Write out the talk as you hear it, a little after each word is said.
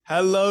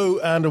Hello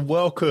and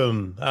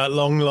welcome at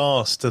long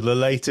last to the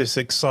latest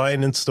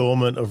exciting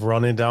installment of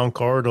Running Down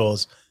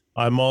Corridors.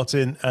 I'm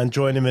Martin, and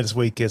joining me this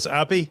week is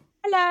Abby.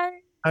 Hello.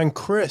 And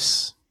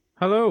Chris.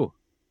 Hello.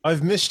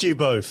 I've missed you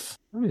both.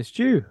 I missed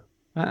you.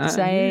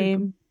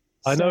 Same.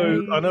 I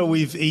know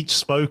we've each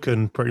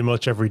spoken pretty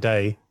much every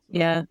day.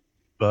 Yeah.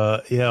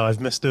 But yeah, I've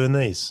missed doing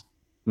these.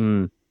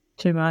 Mm.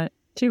 Too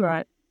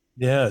right.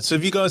 Yeah. So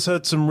have you guys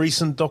heard some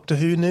recent Doctor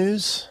Who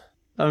news?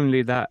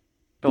 Only that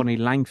Donnie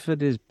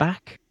Langford is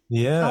back.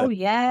 Yeah. Oh,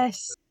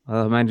 yes.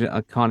 I imagine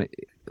I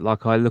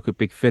look at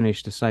Big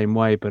Finish the same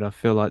way, but I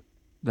feel like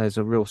there's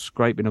a real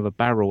scraping of a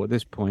barrel at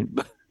this point.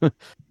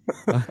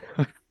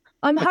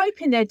 I'm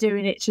hoping they're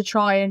doing it to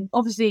try and,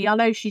 obviously, I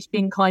know she's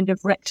been kind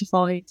of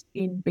rectified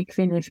in Big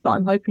Finish, but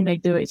I'm hoping they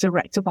do it to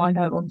rectify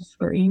her on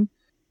screen.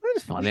 I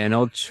just find it an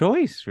odd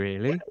choice,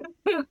 really.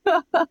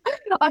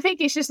 I think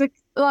it's just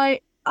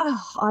I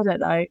don't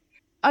know.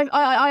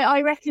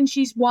 I reckon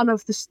she's one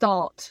of the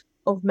start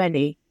of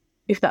many,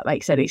 if that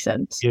makes any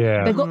sense.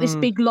 Yeah. They've got this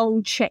big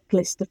long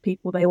checklist of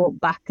people they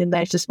want back, and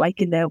they're just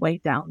making their way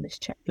down this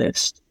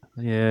checklist.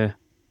 Yeah.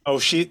 Oh,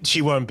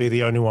 she won't be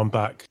the only one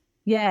back.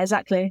 Yeah,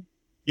 exactly.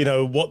 You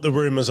know, what the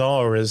rumours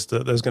are is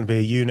that there's going to be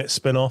a unit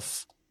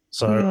spin-off.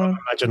 So I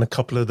imagine a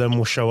couple of them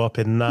will show up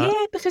in that.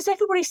 Yeah, because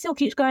everybody still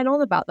keeps going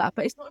on about that,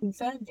 but it's not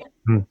confirmed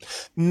yet.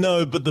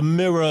 No, but the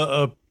Mirror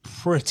are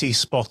pretty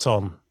spot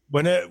on.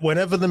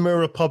 Whenever the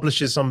Mirror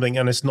publishes something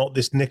and it's not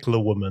this Nicola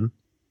woman,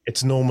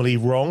 it's normally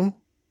wrong.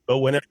 But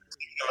whenever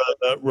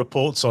Nicola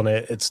reports on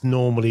it, it's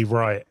normally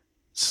right.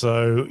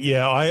 So,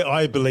 yeah,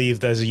 I believe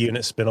there's a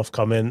unit spin-off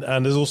coming.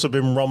 And there's also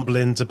been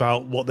rumblings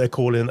about what they're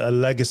calling a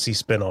legacy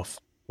spin-off,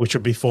 which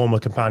would be former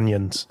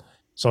companions.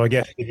 So I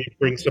guess if you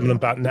bring some of them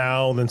back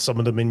now, then some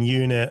of them in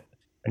unit,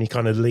 and you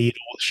kind of lead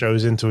all the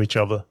shows into each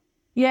other.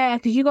 Yeah,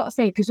 because you got to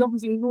think, because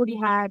obviously we've already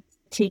had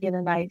Tegan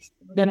and Ace,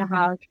 we're going to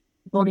have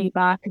Bonnie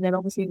back, and then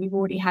obviously we've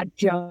already had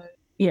Joe.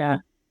 Yeah,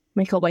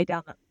 make our way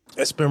down that.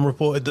 It's been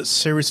reported that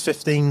Series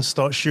 15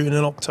 starts shooting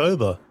in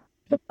October.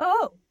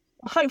 Oh,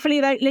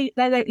 hopefully they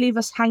don't leave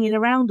us hanging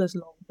around as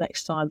long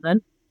next time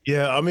then.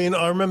 Yeah, I mean,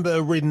 I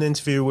remember reading an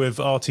interview with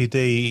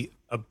RTD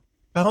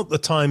about the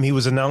time he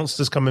was announced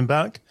as coming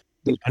back,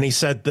 and he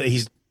said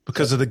that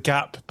because of the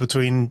gap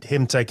between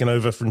him taking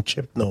over from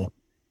Chibnall,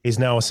 he's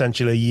now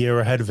essentially a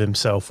year ahead of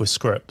himself with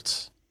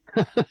scripts.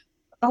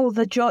 Oh,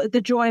 the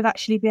joy of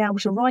actually being able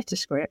to write a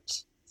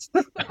script.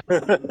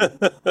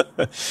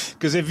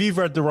 Because if you've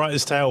read The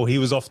Writer's Tale, he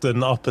was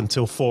often up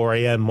until 4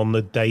 a.m. on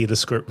the day the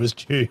script was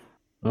due.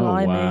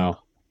 Oh, wow.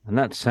 And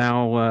that's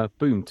how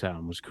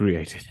Boomtown was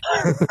created.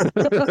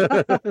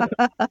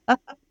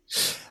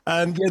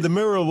 And yeah, the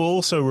Mirror will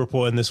also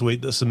reporting this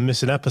week that some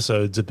missing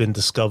episodes have been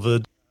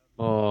discovered.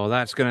 Oh,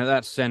 that's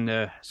send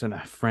a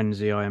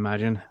frenzy, I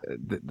imagine.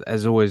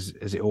 As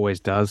it always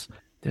does.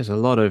 There's a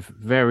lot of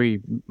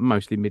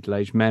mostly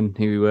middle-aged men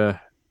who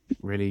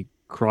really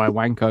cry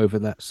wank over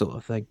that sort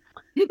of thing.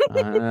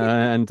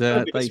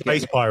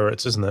 Space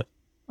pirates, isn't it?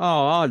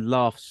 Oh, I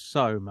laugh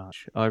so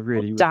much. I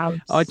really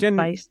Damn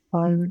space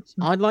pirates.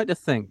 I'd like to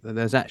think that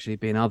there's actually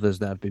been others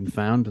that have been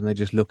found, and they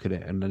just look at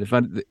it, and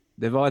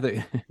they've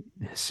either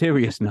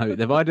serious note,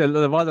 they've either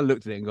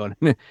looked at it and gone,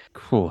 of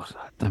course,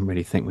 I don't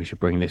really think we should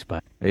bring this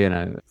back. You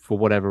know, for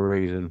whatever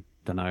reason,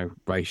 don't know,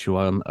 racial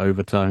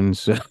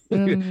overtones.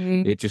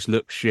 It just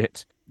looks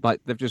shit. Like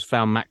they've just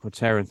found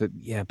Macroterra and said,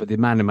 yeah, but the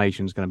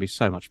animation is going to be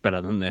so much better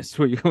than this.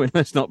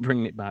 Let's not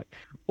bring it back.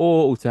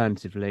 Or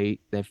alternatively,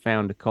 they've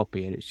found a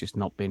copy and it's just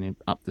not been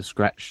up to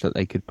scratch that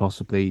they could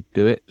possibly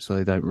do it, so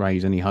they don't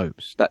raise any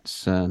hopes.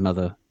 That's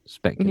another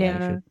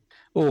speculation. Yeah.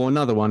 Or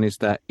another one is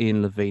that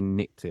Ian Levine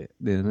nicked it.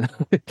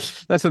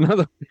 That's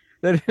another.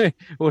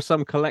 Or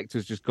some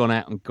collector's just gone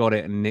out and got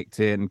it and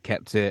nicked it and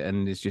kept it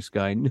and is just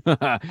going.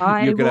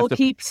 I will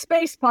keep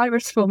space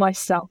pirates for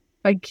myself.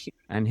 Thank you.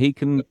 And he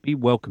can be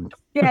welcomed.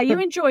 Yeah, you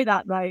enjoy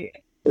that, mate.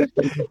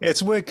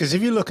 It's weird because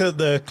if you look at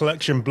the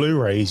collection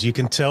Blu-rays, you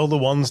can tell the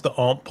ones that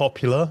aren't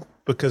popular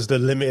because the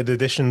limited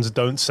editions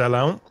don't sell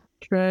out.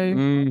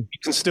 True. You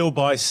can still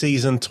buy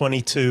season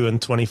 22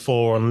 and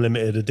 24 on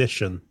limited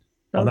edition.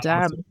 Oh,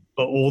 damn.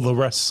 But all the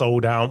rest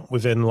sold out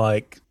within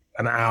like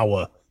an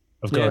hour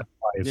of going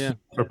live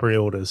for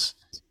pre-orders.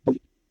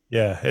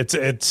 Yeah,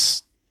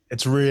 it's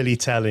really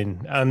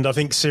telling. And I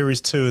think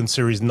Series 2 and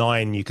Series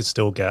 9 you could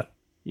still get.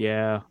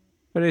 Yeah,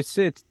 but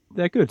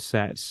they're good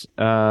sets.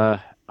 I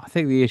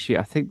think the issue,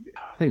 I think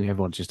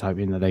everyone's just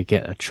hoping that they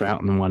get a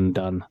Troughton one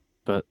done,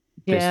 but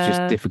there's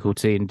just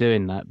difficulty in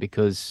doing that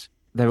because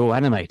they're all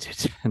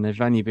animated and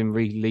they've only been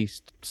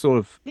released sort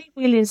of.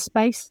 Wheel in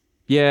space.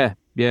 Yeah.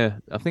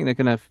 I think they're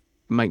gonna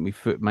make me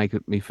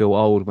feel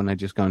old when they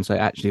just go and say,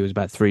 actually, it was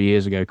about 3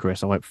 years ago,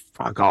 Chris. I went,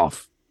 fuck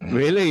off.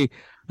 Really?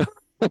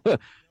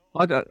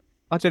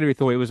 I generally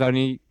thought it was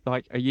only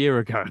like a year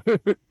ago.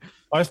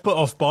 I've put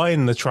off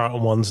buying the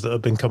Troughton ones that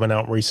have been coming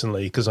out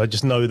recently because I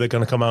just know they're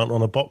going to come out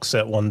on a box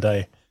set one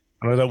day,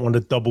 and I don't want to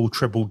double,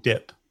 triple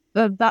dip.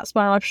 That's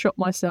why I've shot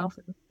myself.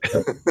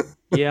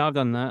 Yeah, I've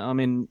done that. I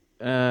mean,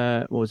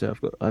 what was it?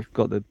 I've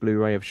got the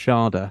Blu-ray of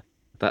Sharda.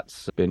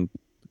 That's been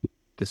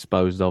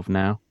disposed of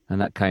now, and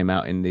that came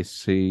out in this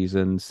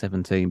season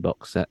 17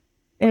 box set.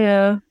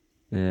 Yeah.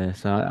 Yeah,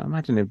 so I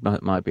imagine it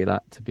might be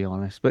that, to be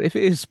honest. But if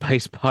it is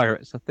Space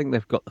Pirates, I think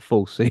they've got the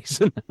full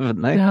season,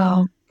 haven't they?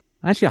 No.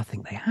 Actually, I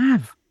think they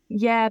have.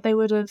 Yeah, they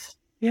would have.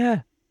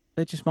 Yeah,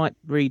 they just might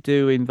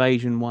redo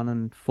Invasion 1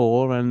 and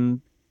 4,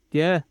 and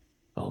yeah.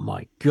 Oh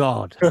my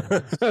God.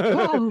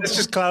 Let's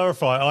just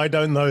clarify. I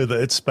don't know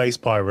that it's Space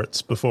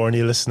Pirates before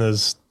any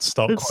listeners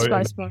start It's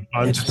quoting. Space Pirates.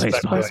 I'm It's just Space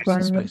speculating.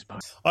 Pirates. Space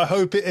Pirates. I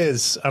hope it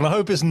is, and I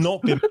hope it's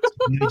not been.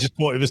 They just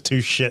thought it was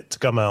too shit to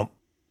come out.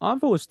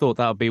 I've always thought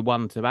that would be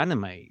one to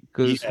animate,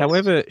 because Yes.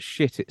 however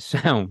shit it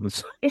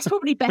sounds, It's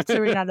probably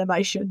better in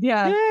animation.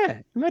 Yeah.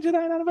 yeah, imagine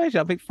that in animation.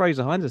 I think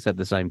Fraser Hines said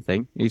the same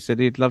thing. He said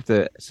he'd love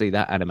to see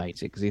that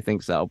animated because he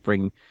thinks that'll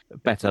bring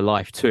better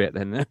life to it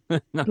than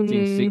the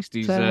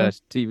 1960s fair.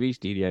 TV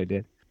studio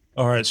did.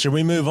 All right, shall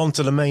we move on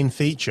to the main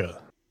feature?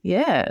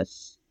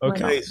 Yes. Why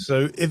Okay, not?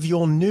 so if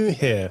you're new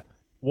here,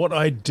 what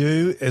I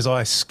do is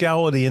I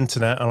scour the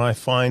internet and I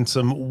find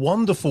some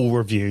wonderful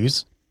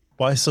reviews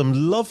by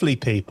some lovely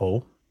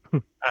people,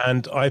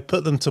 and I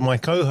put them to my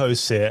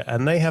co-hosts here,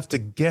 and they have to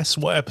guess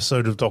what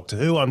episode of Doctor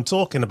Who I'm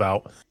talking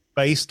about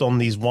based on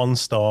these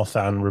one-star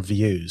fan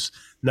reviews.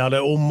 Now,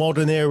 they're all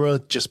modern era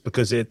just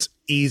because it's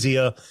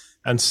easier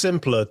and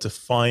simpler to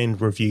find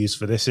reviews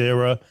for this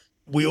era.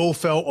 We all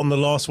felt on the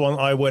last one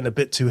I went a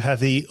bit too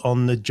heavy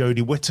on the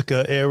Jodie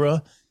Whittaker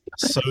era,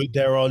 so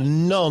there are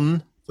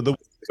none for the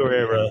Whittaker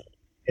era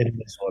in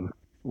this one.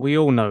 We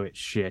all know it's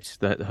shit,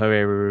 that her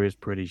era is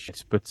pretty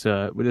shit, but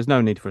there's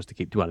no need for us to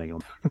keep dwelling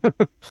on.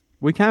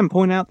 We can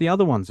point out the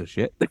other ones are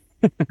shit.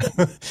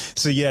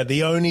 So yeah,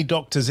 the only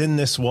doctors in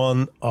this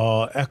one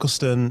are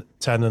Eccleston,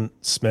 Tennant,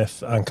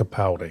 Smith, and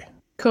Capaldi.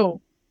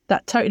 Cool.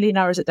 That totally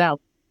narrows it down.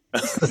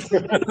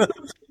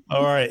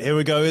 All right, here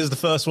we go. Here's the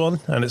first one,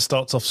 and it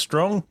starts off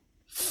strong.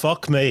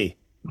 Fuck me.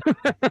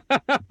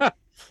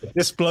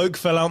 This bloke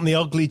fell out in the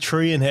ugly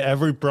tree and hit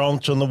every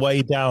branch on the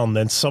way down.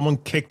 Then someone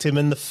kicked him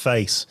in the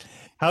face.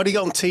 How'd he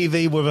get on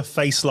TV with a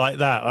face like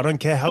that? I don't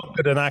care how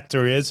good an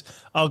actor he is.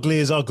 Ugly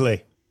is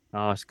ugly.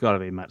 Oh, it's got to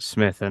be Matt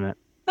Smith, isn't it?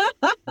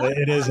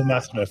 It is a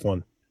Matt Smith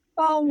one.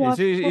 Oh my Is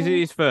it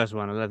his first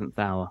one, 11th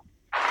Hour?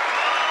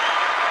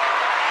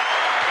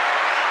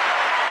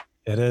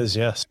 It is,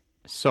 yes.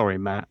 Sorry,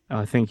 Matt.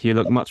 I think you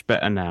look much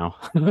better now.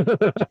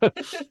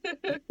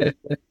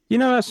 You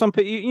know how some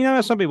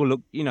people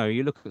look. You know,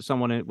 you look at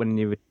someone when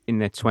you're in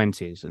their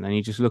 20s, and then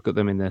you just look at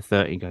them in their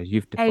 30s and go,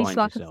 "You've defined Age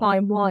like yourself." a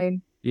fine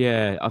wine.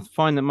 Yeah, I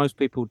find that most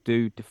people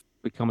do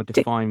become a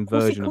defined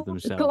What's it version of called?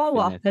 themselves. Glow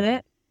up, their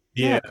innit?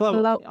 Yeah. I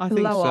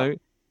think glow so. up.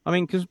 I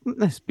mean, because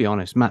let's be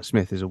honest, Matt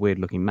Smith is a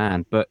weird-looking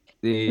man, but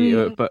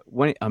but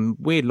when a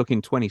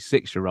weird-looking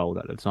 26-year-old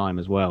at the time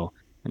as well.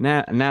 And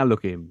now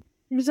look at him.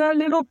 He's a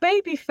little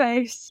baby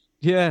face.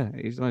 Yeah,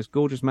 he's the most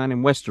gorgeous man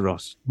in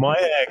Westeros. My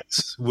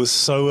ex was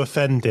so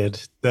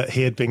offended that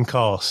he had been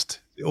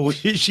cast.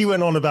 She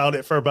went on about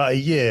it for about a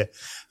year,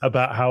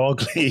 about how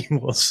ugly he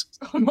was.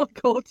 Oh my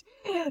god.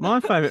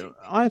 My favourite,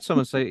 I had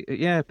someone say,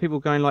 yeah, people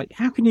going like,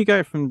 how can you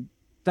go from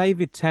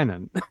David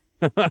Tennant,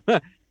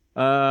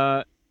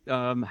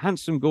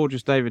 handsome,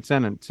 gorgeous David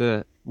Tennant,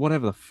 to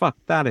whatever the fuck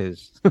that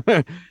is?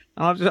 And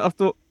I've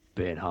thought,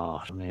 bit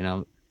hard. I mean,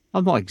 I'm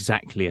not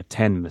exactly a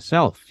 10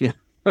 myself. Yeah.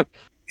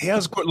 He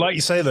has, like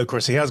you say though,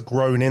 Chris, he has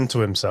grown into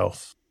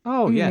himself.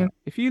 Oh yeah. Mm.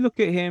 If you look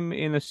at him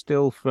in a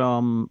still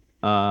from,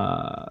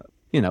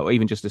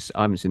 even just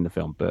I haven't seen the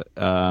film, but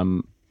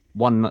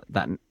one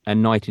that A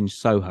Night in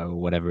Soho or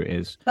whatever it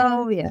is,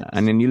 Oh yeah.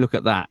 and then you look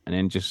at that, and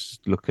then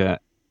just look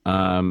at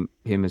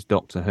him as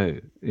Doctor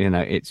Who. You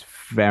know, it's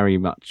very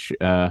much.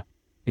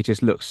 It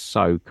just looks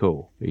so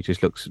cool. He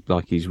just looks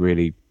like he's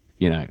really,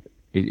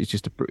 he's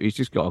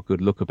just got a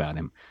good look about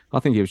him. I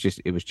think it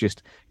was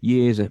just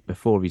years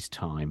before his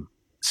time.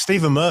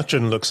 Stephen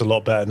Merchant looks a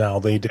lot better now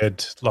than he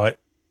did, like,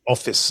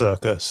 Office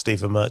circa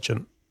Stephen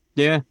Merchant.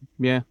 Yeah.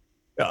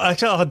 I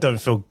don't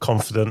feel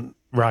confident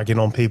ragging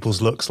on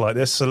people's looks like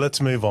this, so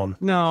let's move on.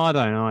 No, I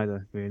don't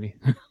either, really.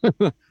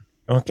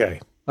 Okay.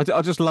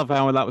 I just love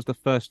how that was the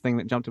first thing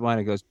that jumped in my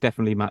head. It goes,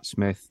 definitely Matt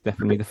Smith,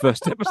 definitely the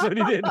first episode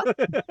he did.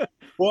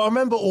 Well, I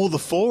remember all the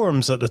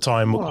forums at the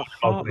time were What a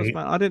quite heartless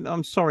ugly. man.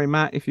 I'm sorry,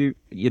 Matt, if you're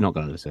not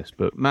going to listen to this,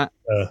 but Matt,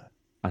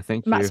 I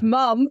think Matt's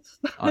mum.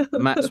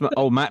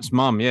 Matt's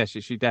mum. Yeah,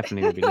 she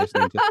definitely would be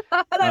listening to.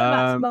 Hello,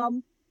 Matt's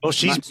mum. Well,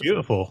 she's Matt's-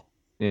 beautiful.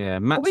 Yeah, Oh,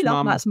 Matt's we love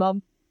mum. Matt's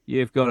mum.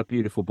 You've got a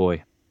beautiful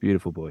boy.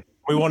 Beautiful boy.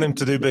 We want him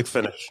to do Big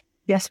Finish.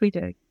 Yes, we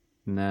do.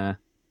 Nah.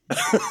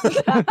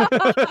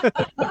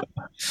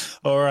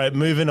 All right,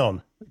 moving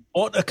on.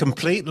 What a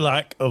complete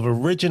lack of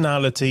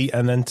originality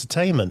and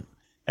entertainment.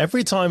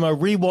 Every time I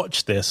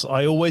rewatch this,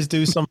 I always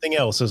do something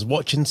else, as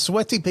watching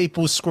sweaty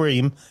people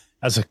scream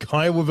as a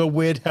guy with a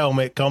weird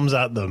helmet comes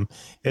at them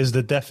is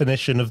the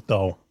definition of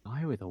dull.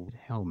 Guy with a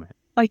helmet.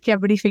 I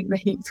can't really think the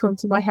heat's gone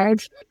to my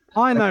head.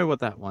 I know what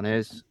that one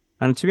is.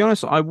 And to be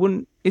honest, I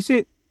wouldn't. Is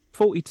it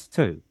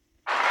 42?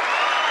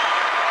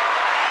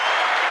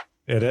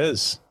 It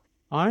is.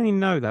 I only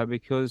know that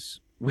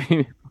because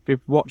we've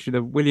watched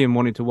William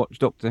wanted to watch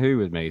Doctor Who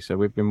with me, so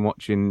we've been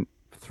watching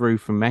through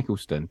from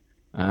Eccleston,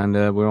 and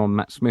we're on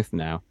Matt Smith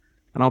now.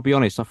 And I'll be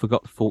honest, I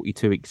forgot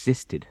 42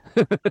 existed.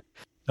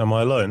 Am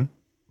I alone?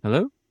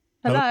 Hello?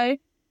 Hello.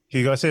 Can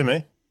you guys hear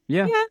me?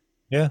 Yeah.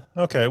 Yeah.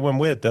 Okay. It went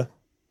weird there.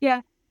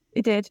 Yeah,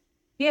 it did.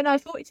 Yeah, no,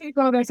 42 is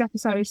one of those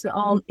episodes that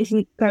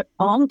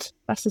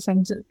that's the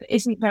sentence,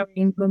 isn't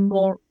very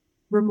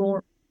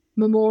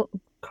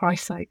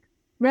Christ's sake.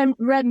 Why can't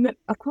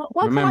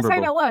I say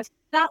that word?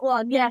 That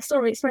one, yeah,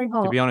 sorry, it's very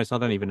hard. To be honest, I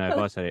don't even know if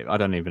I said it. I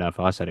don't even know if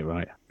I said it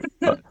right.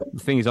 But the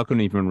thing is, I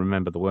couldn't even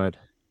remember the word.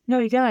 No,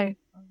 you go.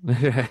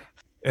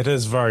 It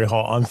is very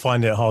hard. I'm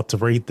finding it hard to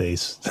read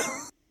these.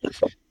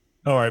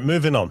 All right,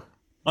 moving on.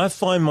 I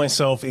find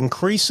myself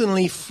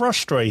increasingly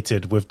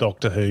frustrated with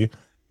Doctor Who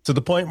to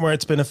the point where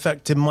it's been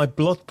affecting my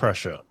blood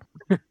pressure.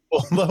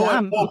 Although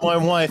I told my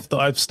wife that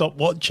I've stopped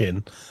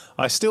watching,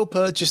 I still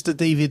purchase the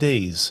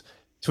DVDs.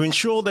 To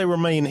ensure they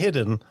remain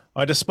hidden,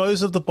 I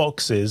dispose of the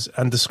boxes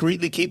and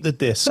discreetly keep the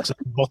discs at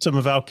the bottom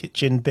of our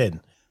kitchen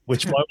bin,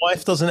 which my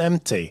wife doesn't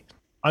empty.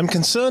 I'm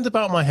concerned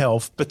about my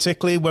health,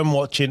 particularly when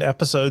watching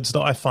episodes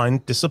that I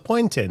find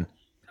disappointing.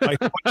 I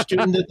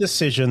question the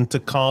decision to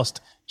cast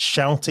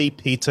shouty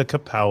Peter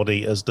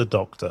Capaldi as the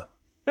Doctor.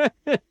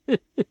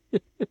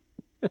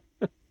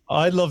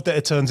 I love that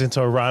it turns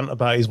into a rant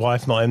about his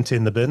wife not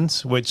emptying the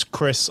bins, which,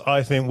 Chris,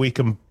 I think we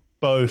can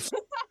both...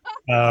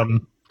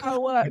 How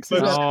it works.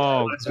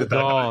 Oh,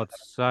 God's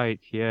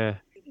sake, yeah.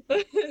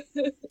 Do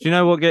you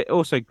know what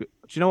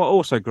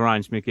also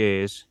grinds me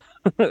gears?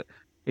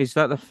 Is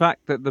that the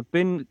fact that the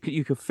bin,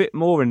 you could fit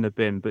more in the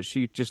bin, but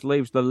she just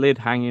leaves the lid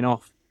hanging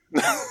off.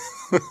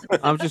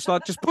 I'm just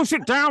like, just push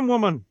it down,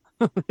 woman.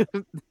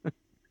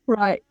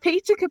 Right,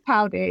 Peter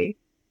Capaldi.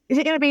 Is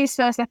it going to be his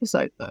first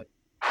episode, though?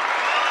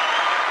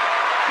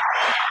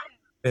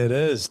 It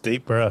is.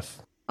 Deep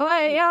breath.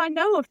 Oh, yeah, I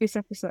know of this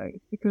episode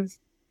because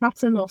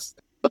Pater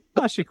Lost.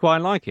 I actually quite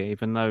like it,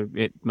 even though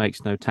it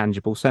makes no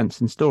tangible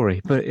sense in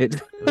story. But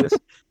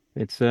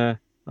it's I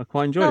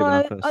quite enjoyed it when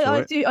I first saw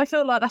it. I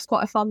feel like that's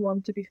quite a fun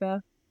one, to be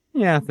fair.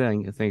 Yeah, I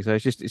think so.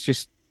 It's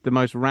just the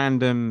most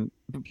random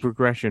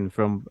progression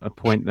from a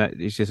point that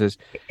it's just as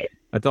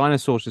a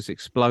dinosaur just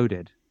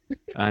exploded,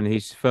 and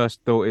his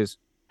first thought is,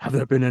 "Have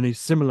there been any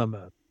similar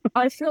murders?"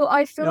 I feel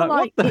like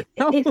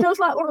it feels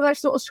like one of those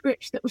sort of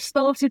scripts that was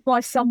started by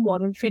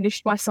someone and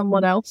finished by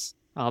someone else.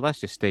 Oh,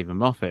 that's just Stephen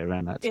Moffat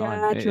around that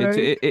time. Yeah,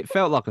 true. It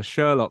felt like a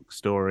Sherlock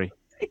story.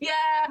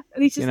 Yeah,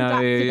 and he just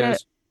adapted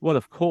it. Well,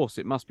 of course,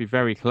 it must be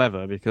very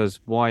clever because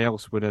why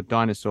else would a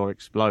dinosaur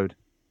explode?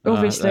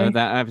 Obviously.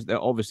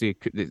 Obviously,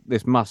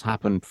 this must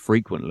happen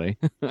frequently.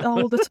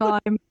 All the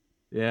time.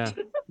 Yeah.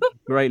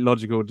 Great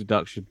logical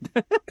deduction.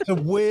 It's a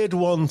weird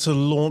one to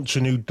launch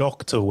a new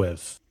Doctor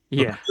with.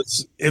 Yeah.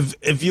 Because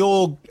if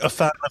you're a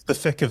fan of the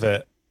thick of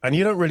it and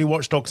you don't really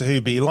watch Doctor Who,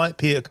 but you like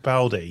Peter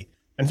Capaldi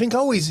and think,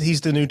 oh,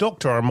 he's the new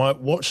Doctor, I might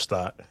watch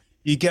that.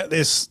 You get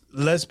this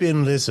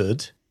lesbian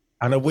lizard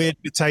and a weird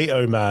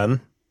potato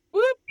man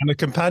and a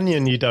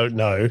companion you don't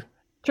know.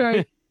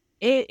 True.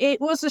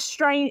 It was a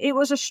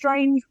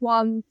strange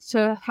one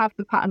to have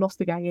the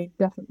Paternoster gang in,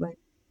 definitely.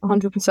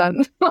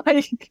 100%.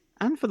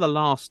 And for the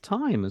last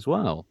time as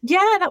well.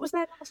 Yeah, that was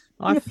their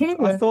last appearance.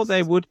 I thought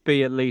there would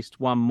be at least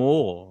one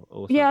more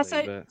or something. Yeah,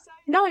 so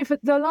no, for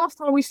the last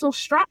time we saw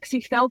Strax,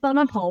 he fell down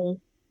a hole.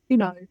 You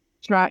know,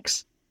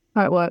 Strax,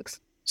 how it works.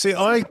 See,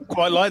 I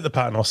quite like the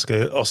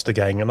Paternoster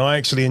gang, and I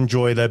actually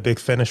enjoy their Big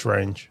Finish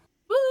range.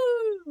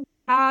 Woo!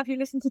 Have you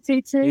listened to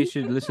TT? You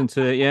should listen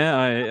to it,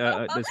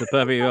 yeah. There's a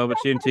perfect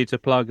opportunity to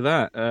plug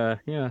that.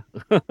 Yeah.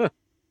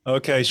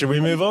 Okay, should we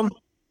move on?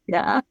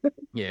 Yeah.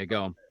 Yeah,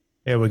 go on.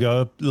 Here we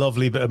go.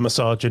 Lovely bit of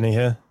misogyny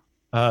here.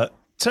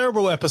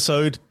 Terrible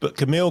episode, but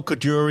Camille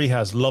Coduri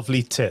has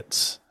lovely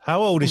tits.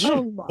 How old is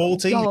she?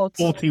 40? God.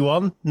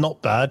 41?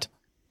 Not bad.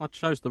 I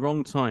chose the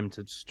wrong time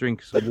to just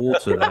drink some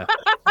water there.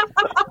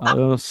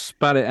 I'll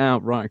spat it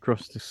out right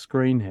across the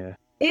screen here.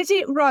 Is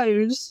it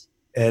Rose?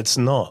 It's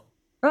not.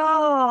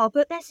 Oh,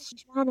 but there's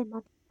a man in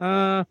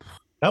my...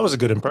 That was a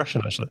good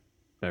impression, actually.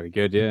 Very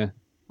good, yeah.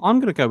 I'm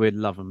going to go with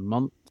Love and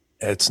Month.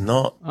 It's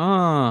not.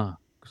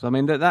 Because I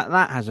mean,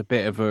 that has a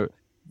bit of a...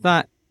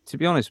 That, to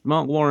be honest,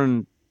 Mark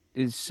Warren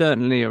is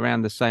certainly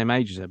around the same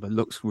age as her, but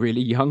looks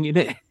really young in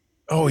it.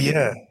 Oh,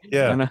 yeah.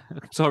 Yeah. And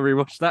so I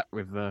rewatched that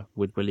with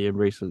William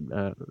recent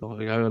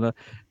long ago, and I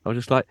was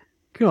just like,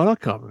 God, I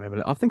can't remember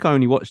it. I think I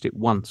only watched it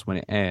once when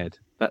it aired.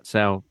 That's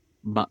how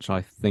much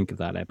I think of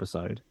that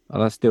episode.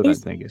 And I still don't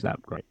think it's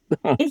that great.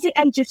 Is it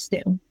Age of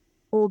Steel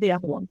or the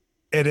other one?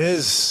 It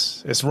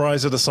is. It's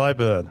Rise of the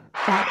Cyburn.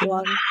 That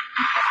one.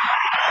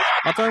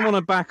 I don't want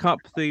to back up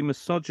the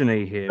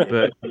misogyny here,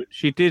 but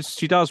she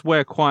does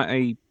wear quite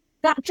a...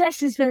 That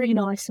dress is very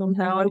nice on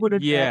her, I would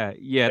admit.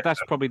 Yeah,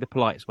 that's probably the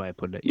politest way of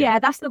putting it. Yeah,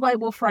 that's the way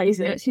we'll phrase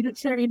it. She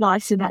looks very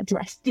nice in that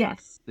dress,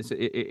 yes.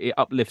 It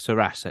uplifts her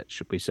assets,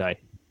 should we say.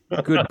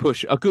 A good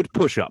push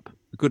up.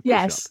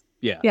 Yes.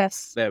 Yeah.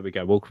 Yes. There we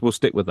go. We'll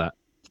stick with that.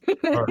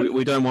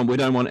 We don't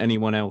want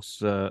anyone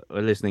else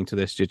listening to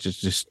this to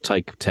just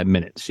take 10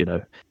 minutes, you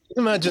know.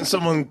 Imagine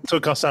someone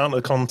took us out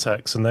of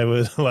context and they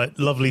were like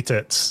lovely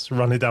tits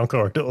running down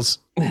corridors.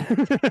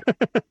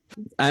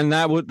 And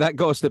that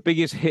got us the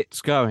biggest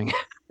hits going.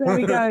 There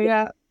we go.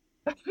 Yeah.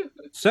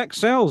 Sex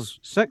sells.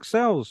 Sex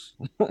sells.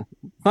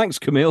 Thanks,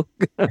 Camille.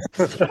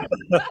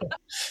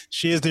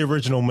 She is the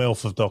original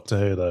MILF of Doctor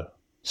Who, though.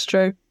 It's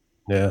true.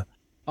 Yeah.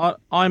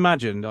 I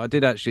imagined, I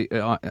did actually,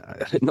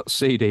 not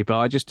CD, but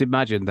I just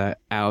imagined that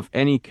out of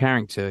any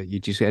character you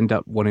just end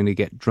up wanting to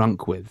get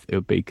drunk with, it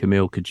would be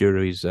Camille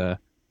Kajuri's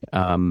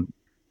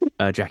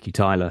Jackie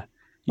Tyler.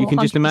 You can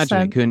just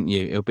imagine it, couldn't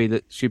you? It would be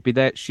that she'd be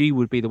there. She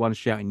would be the one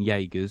shouting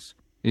Jaegers.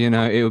 You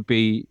know, it would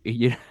be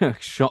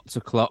shots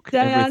o'clock,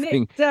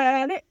 everything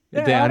down it,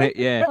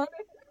 yeah.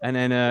 And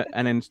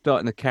then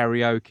starting the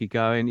karaoke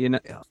going. You know,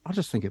 I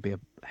just think it'd be a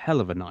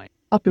hell of a night.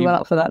 I'd be well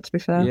up for that, to be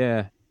fair.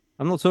 Yeah.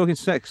 I'm not talking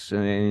sex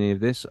in any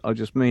of this. I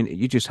just mean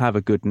you just have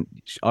a good.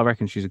 I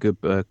reckon she's a good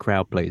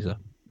crowd pleaser.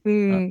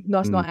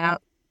 Nice night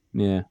out.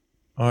 Yeah.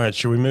 All right,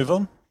 should we move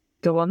on?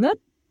 Go on then.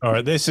 All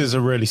right, this is a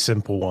really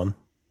simple one.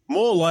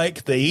 More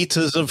like the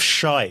Eaters of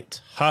Shite.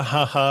 Ha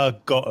ha ha,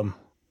 got 'em.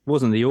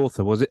 Wasn't the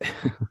author, was it?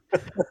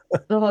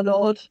 Oh,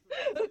 Lord.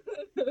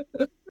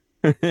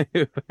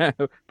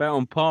 About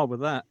on par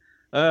with that.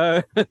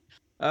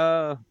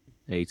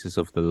 Eaters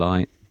of the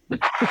Light.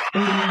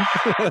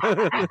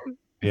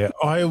 Yeah,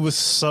 I was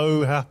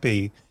so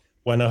happy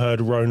when I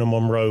heard Rona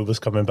Monroe was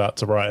coming back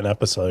to write an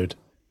episode,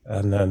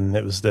 and then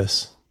it was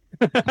this.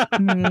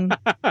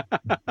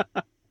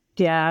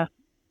 Yeah.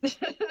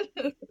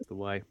 The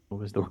way.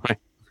 Always the way.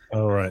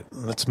 All right,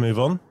 let's move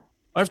on.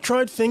 I've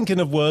tried thinking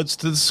of words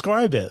to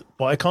describe it,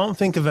 but I can't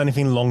think of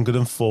anything longer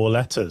than 4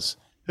 letters.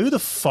 Who the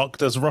fuck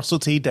does Russell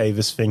T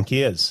Davies think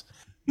he is?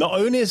 Not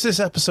only is this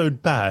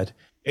episode bad,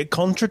 it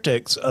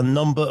contradicts a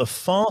number of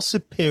far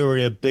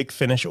superior Big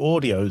Finish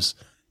audios.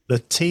 The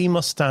T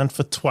must stand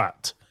for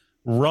twat.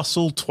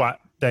 Russell Twat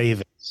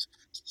Davies.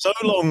 So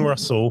long,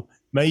 Russell.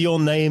 May your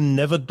name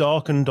never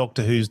darken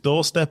Doctor Who's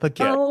doorstep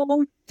again.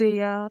 Oh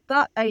dear,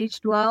 that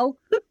aged well.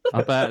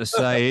 I'm about to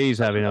say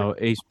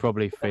he's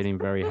probably feeling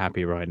very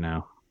happy right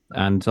now,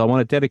 and I want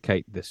to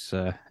dedicate this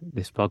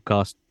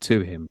podcast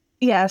to him.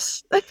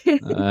 Yes.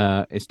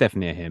 It's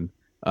definitely a him.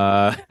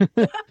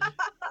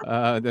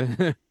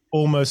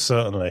 Almost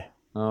certainly.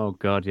 Oh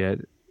God, yeah.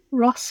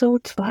 Russell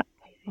Twat.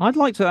 I'd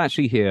like to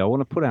actually hear. I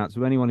want to put out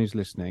to anyone who's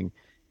listening,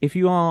 if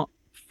you are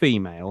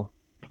female,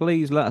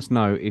 please let us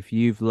know if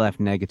you've left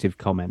negative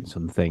comments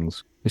on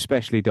things,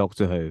 especially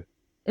Doctor Who.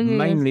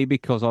 Mainly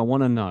because I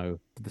want to know,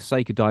 for the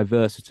sake of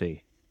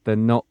diversity, that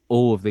not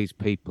all of these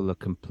people are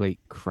complete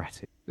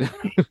cratty.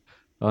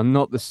 Are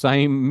not the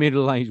same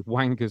middle-aged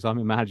wankers I'm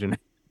imagining.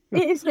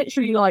 It is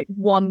literally like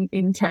 1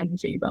 in 10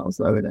 Gmails,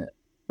 though, isn't it?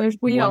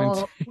 We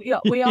are.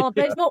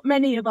 There's not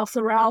many of us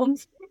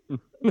around.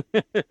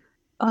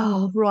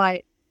 Oh,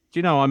 right. Do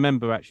you know, I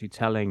remember actually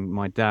telling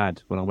my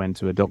dad when I went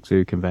to a Doctor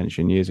Who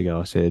convention years ago,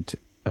 I said,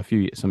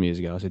 some years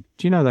ago, I said,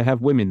 do you know they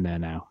have women there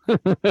now?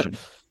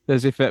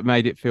 As if it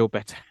made it feel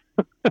better.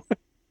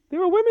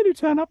 There are women who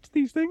turn up to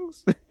these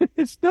things.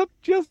 It's not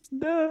just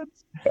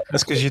nerds.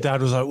 That's because your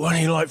dad was like, why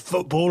don't you like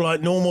football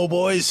like normal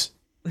boys?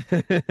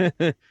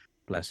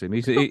 Bless him.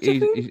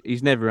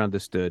 He's never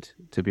understood,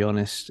 to be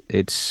honest.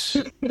 It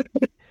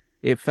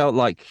felt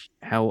like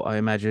how I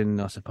imagine,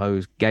 I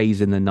suppose,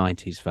 gays in the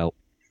 90s felt.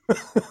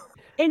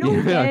 In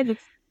all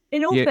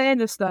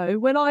fairness, though,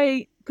 when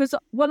I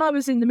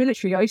was in the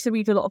military, I used to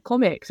read a lot of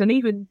comics, and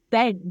even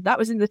then, that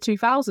was in the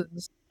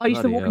 2000s. I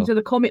used to walk into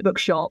the comic book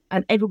shop,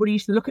 and everybody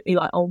used to look at me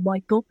like, "Oh my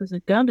God, there's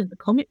a girl in the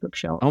comic book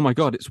shop." Oh my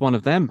God, it's one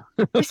of them.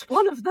 It's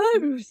one of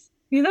those,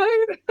 you know.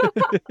 I'm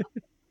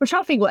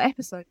trying to think what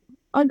episode.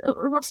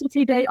 Russell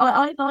T Day.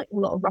 I like a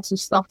lot of Russell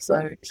stuff, so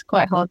it's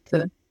quite hard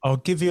to. I'll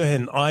give you a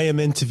hint. I am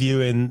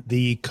interviewing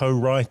the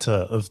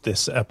co-writer of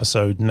this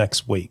episode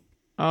next week.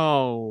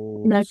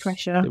 Oh, no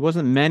pressure. There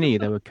wasn't many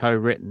that were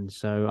co-written,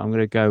 so I'm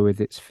going to go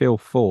with it's Phil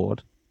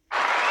Ford.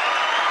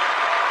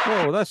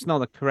 Oh, that's not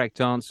the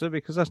correct answer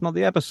because that's not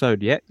the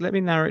episode yet. Let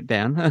me narrow it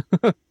down.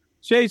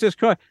 Jesus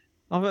Christ!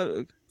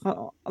 Look,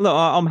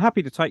 I'm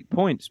happy to take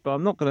points, but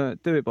I'm not going to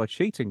do it by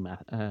cheating,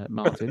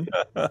 Martin.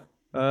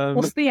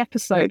 What's the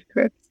episode,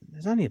 Chris?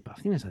 I think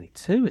there's only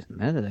 2, isn't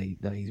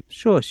there?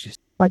 Sure, it's just.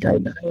 I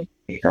don't know.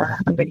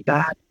 I'm really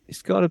bad.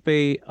 It's got to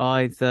be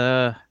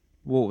either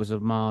Waters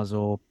of Mars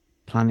or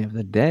Planet of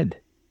the Dead.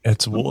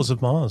 It's Waters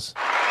of Mars.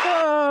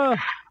 I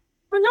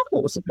love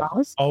Waters of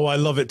Mars. Oh, I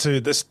love it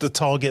too. This is the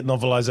Target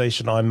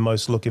novelization I'm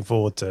most looking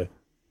forward to.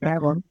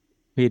 That one.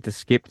 We had to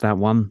skip that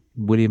one.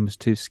 William was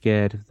too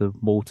scared of the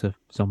water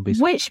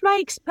zombies. Which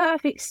makes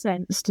perfect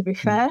sense, to be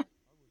fair.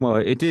 Well,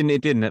 it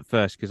didn't at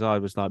first because I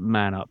was like,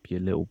 "Man up, you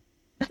little."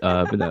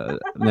 But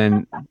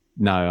then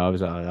no,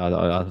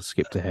 I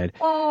skipped ahead.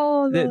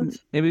 Oh,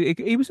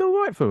 he was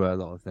all right for a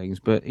lot of things,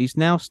 but he's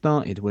now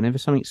started. Whenever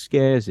something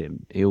scares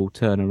him, he'll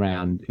turn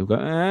around, he'll go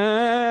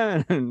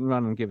and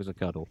run and give us a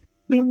cuddle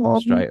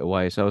straight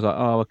away. So I was like,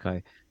 "Oh,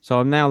 okay." So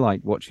I'm now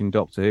like watching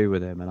Doctor Who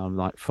with him, and I'm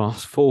like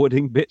fast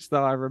forwarding bits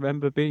that I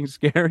remember being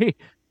scary.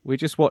 We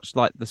just watched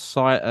like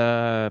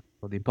the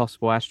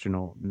Impossible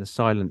Astronaut, and the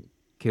silent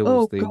kills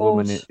Oh, the gosh.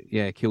 woman.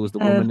 Kills the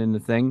woman in the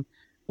thing,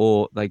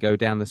 or they go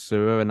down the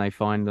sewer and they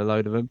find a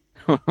load of them.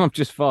 I'm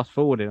just fast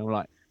forwarding. I'm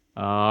like,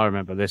 oh, I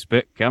remember this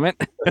bit coming.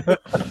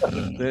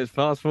 Let's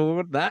fast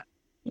forward that.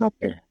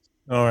 Okay.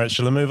 All right,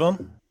 shall I move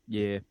on?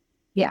 Yeah.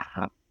 Yeah.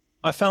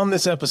 I found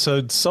this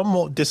episode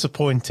somewhat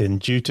disappointing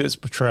due to its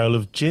portrayal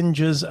of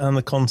gingers and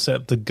the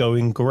concept of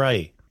going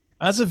grey.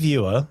 As a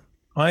viewer,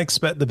 I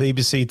expect the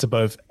BBC to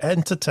both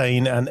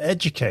entertain and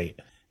educate,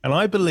 and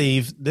I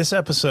believe this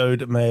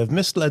episode may have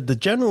misled the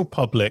general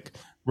public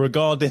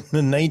regarding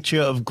the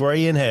nature of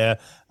greying hair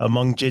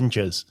among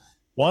gingers.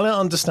 While I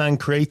understand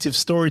creative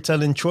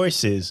storytelling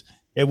choices,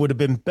 it would have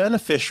been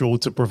beneficial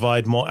to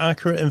provide more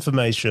accurate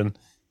information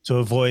to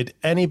avoid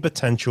any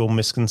potential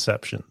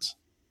misconceptions.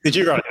 Did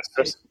you write this,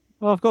 Chris?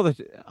 Well, I was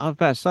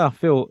about to say, I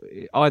feel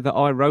either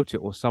I wrote it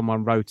or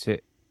someone wrote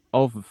it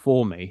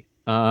for me,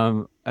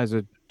 as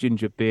a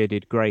ginger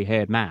bearded grey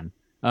haired man.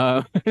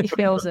 He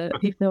feels it.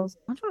 He feels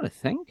it. I'm trying to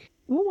think.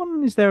 What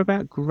one is there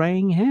about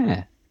greying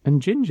hair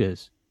and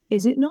gingers?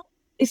 Is it not?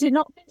 Is it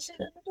not Vincent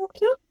and the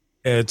Doctor?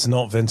 It's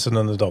not Vincent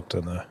and the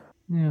Doctor, no.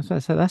 Yeah, so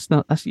that's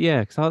not. That's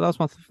yeah. Because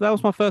that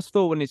was my first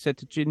thought when it said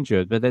to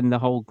ginger, but then the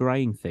whole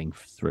greying thing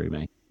threw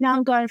me. Now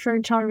I'm going through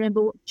and trying to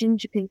remember what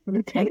ginger people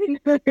are taking.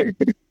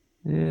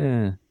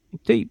 Yeah,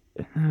 deep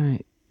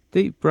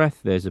breath.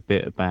 There's a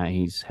bit about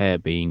his hair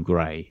being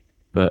grey,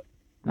 but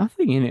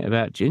nothing in it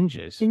about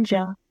gingers.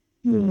 Ginger.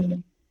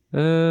 We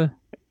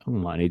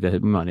might need a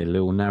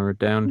little narrowed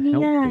down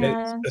help.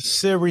 Yeah. It's a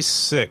Series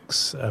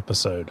 6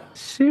 episode.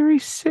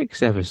 Series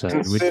 6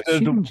 episode with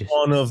Considered gingers.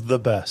 one of the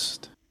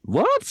best.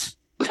 What?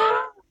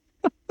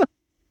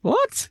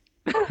 What?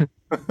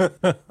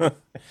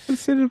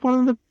 Considered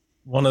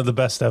One of the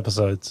best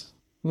episodes.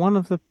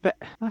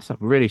 That's a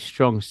really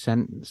strong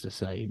sentence to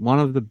say. One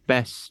of the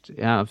best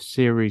out of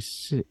Series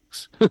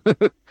 6.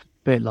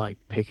 Bit like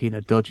picking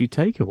a dodgy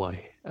takeaway.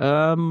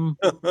 No,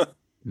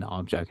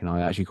 I'm joking.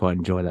 I actually quite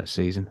enjoy that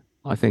season.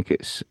 I think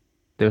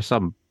there's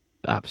some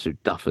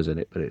absolute duffers in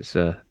it, but it's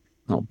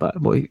not bad.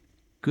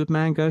 Good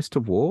Man Goes to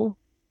War?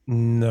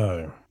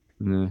 No.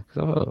 No,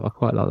 'cause I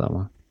quite like that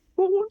one.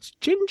 Well, what's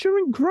ginger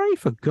and grey,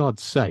 for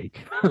God's sake?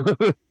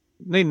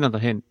 Need another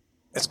hint.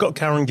 It's got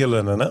Karen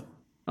Gillan in it.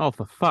 Oh,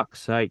 for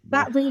fuck's sake.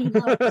 That really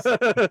works.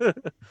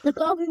 The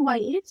girl who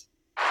waited.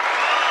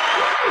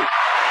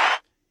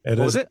 It What is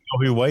was it?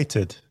 Girl Who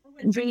Waited.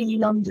 Really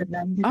London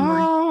then, didn't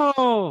I?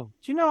 Oh,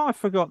 do you know I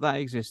forgot that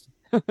existed?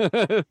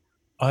 It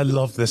I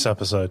love this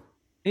episode.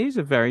 is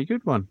a very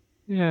good one.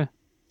 Yeah.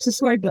 It's a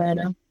slow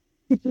burner.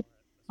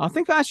 I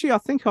think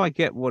I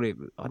get what it.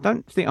 I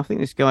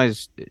think this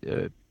guy's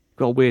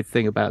got a weird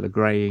thing about the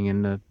greying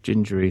and the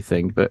gingery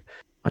thing, but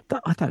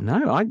I don't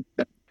know.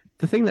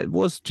 The thing that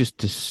was just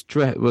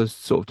was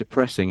sort of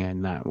depressing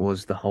in that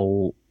was the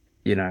whole,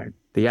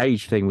 the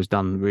age thing was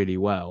done really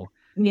well,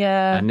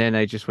 Yeah. and then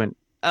they just went,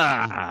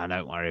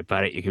 don't worry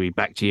about it. You can be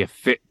back to your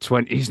fit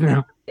 20s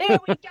now. There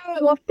we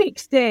go. I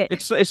fixed it.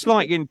 It's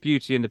like in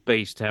Beauty and the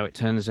Beast, how it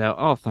turns out,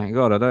 oh, thank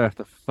God, I don't have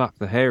to fuck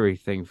the hairy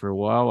thing for a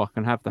while. I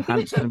can have the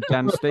handsome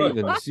Dan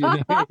Stevens.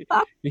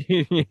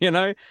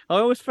 I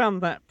always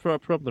found that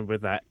problem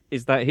with that,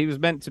 is that he was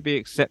meant to be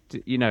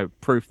accepted,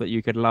 proof that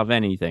you could love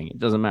anything. It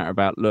doesn't matter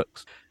about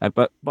looks.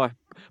 But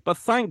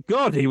thank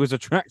God he was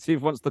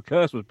attractive once the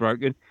curse was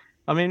broken.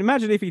 I mean,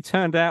 imagine if he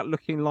turned out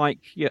looking like,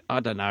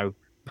 I don't know,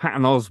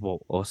 Patton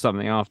Oswalt or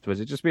something afterwards.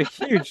 It'd just be a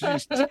huge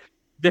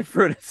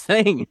different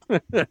thing.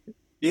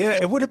 Yeah,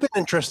 it would have been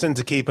interesting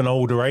to keep an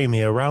older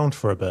Amy around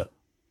for a bit.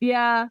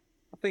 Yeah.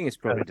 I think it's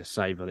probably to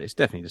save on it. It's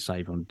definitely to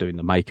save on doing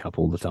the makeup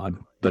all the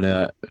time.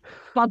 But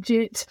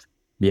Budget.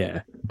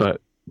 yeah,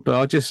 but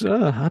I just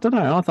I don't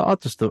know. I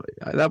just thought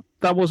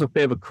that was a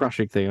bit of a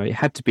crushing thing. It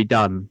had to be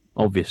done,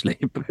 obviously,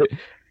 but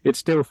it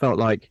still felt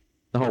like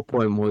the whole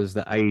point was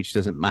that age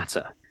doesn't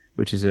matter,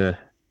 which is the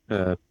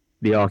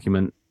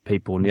argument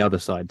people on the other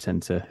side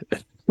tend to.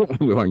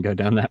 We won't go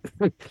down that.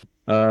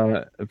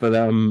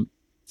 But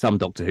some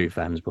Doctor Who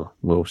fans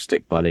will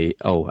stick by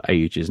the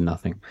age is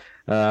nothing.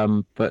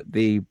 But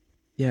it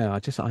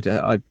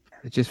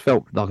just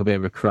felt like a bit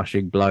of a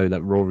crushing blow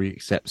that Rory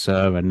accepts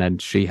her and then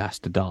she has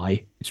to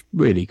die. It's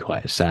really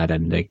quite a sad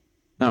ending.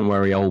 Don't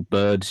worry, old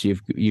birds,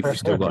 you've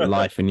still got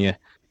life in you.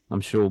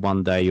 I'm sure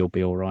one day you'll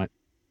be all right.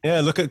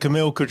 Yeah, look at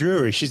Camille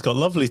Kaduri. She's got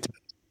lovely.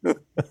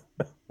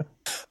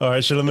 All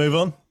right, shall I move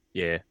on?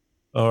 Yeah.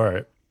 All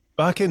right.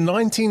 Back in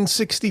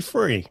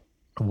 1963,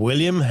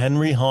 William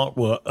Henry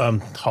Hartnell.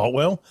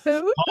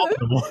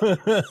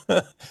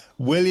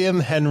 William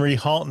Henry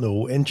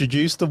Hartnell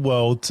introduced the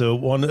world to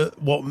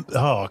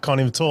I can't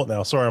even talk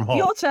now. Sorry, I'm hot.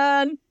 Your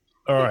turn.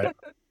 All right.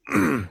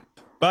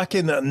 Back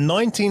in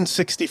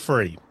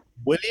 1963,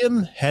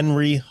 William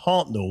Henry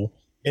Hartnell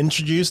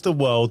introduced the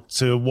world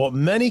to what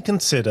many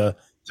consider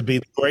to be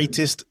the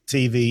greatest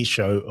TV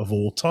show of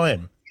all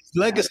time. His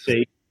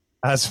legacy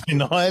has been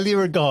highly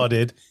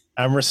regarded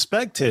and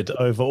respected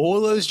over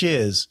all those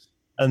years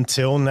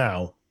until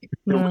now.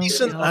 The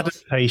recent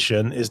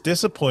adaptation is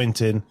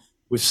disappointing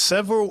with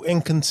several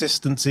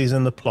inconsistencies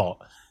in the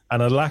plot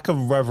and a lack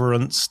of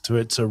reverence to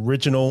its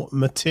original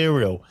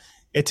material.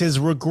 It is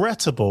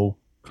regrettable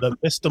that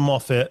Mr.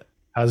 Moffat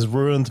has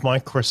ruined my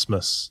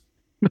Christmas.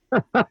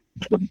 I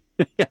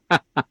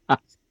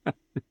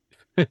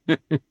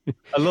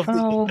love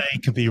that day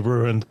could be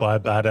ruined by a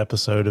bad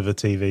episode of a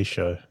TV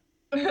show.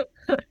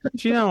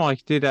 Do you know, I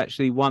did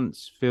actually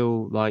once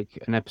feel like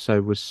an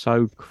episode was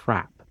so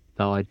crap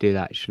that I did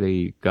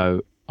actually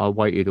go, I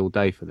waited all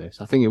day for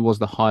this. I think it was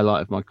the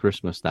highlight of my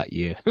Christmas that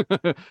year.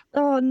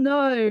 Oh,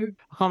 no. I can't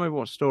remember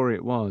what story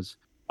it was.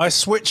 I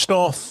switched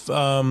off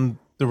The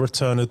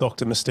Return of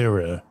Dr.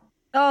 Mysterio.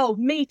 Oh,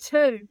 me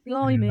too.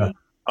 Blimey. Yeah.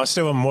 I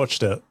still haven't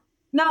watched it.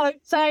 No,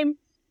 same.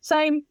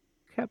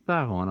 Kept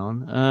that one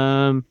on.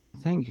 I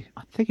think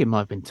it might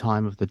have been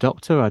Time of the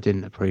Doctor I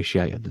didn't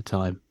appreciate at the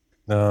time.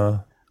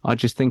 No. I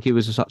just think it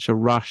was such a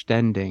rushed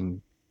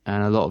ending,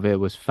 and a lot of it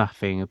was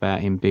faffing about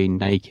him being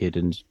naked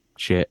and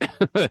shit.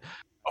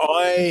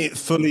 I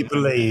fully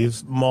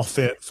believe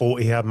Moffat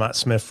thought he had Matt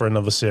Smith for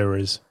another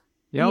series.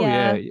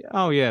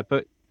 Oh yeah,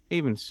 but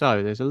even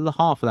so, there's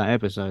half of that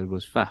episode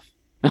was faff.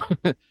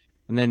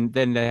 And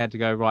then they had to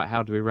go, right,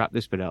 how do we wrap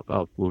this bit up?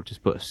 Oh, we'll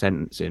just put a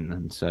sentence in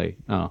and say,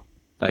 oh,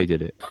 they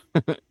did it.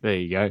 There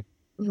you go.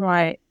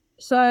 Right.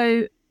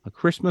 So a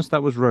Christmas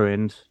that was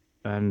ruined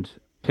and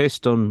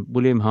pissed on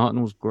William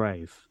Hartnell's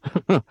grave.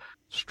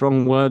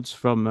 Strong words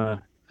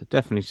from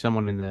definitely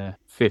someone in their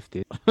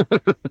 50s.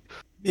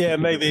 Yeah,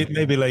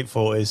 maybe late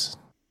 40s.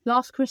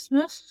 Last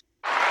Christmas.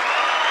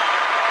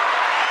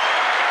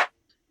 I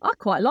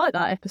quite like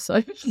that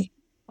episode.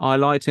 I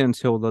liked it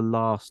until the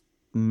last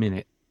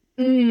minute.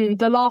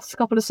 The last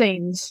couple of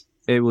scenes.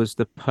 It was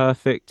the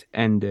perfect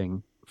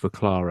ending for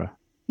Clara.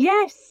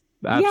 Yes.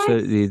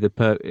 Absolutely, yes.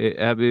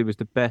 It was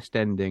the best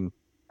ending.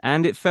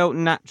 And it felt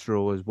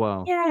natural as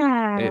well.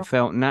 Yeah. It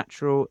felt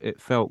natural. It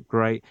felt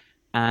great.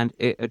 And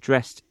it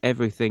addressed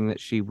everything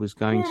that she was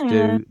going to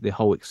do, the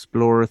whole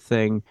explorer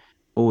thing,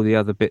 all the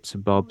other bits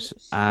and bobs.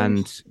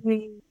 And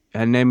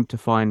then to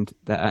find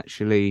that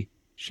actually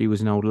she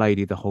was an old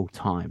lady the whole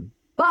time.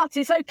 But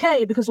it's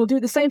okay because we'll do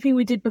the same thing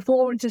we did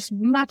before and just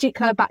magic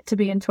her back to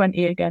being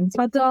 20 again.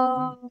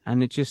 Ta-da!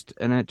 And it just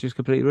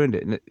completely ruined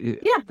it. And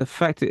the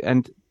fact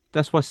and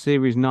that's why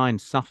Series 9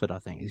 suffered, I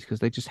think, is because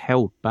they just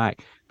held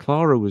back.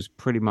 Clara was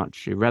pretty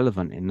much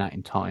irrelevant in that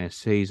entire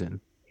season.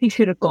 She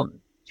should have gone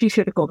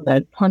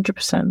then,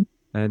 100%.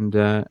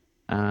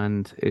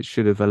 And it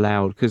should have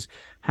allowed, because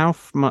how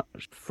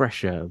much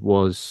fresher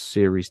was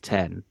Series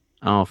 10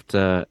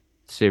 after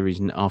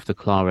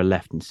Clara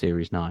left in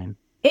Series 9?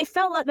 It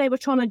felt like they were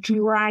trying to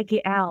drag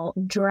it out.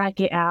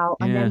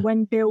 And then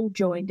when Bill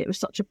joined, it was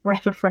such a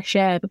breath of fresh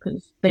air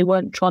because they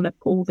weren't trying to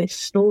pull this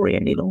story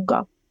any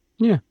longer.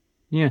 Yeah,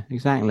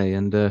 exactly.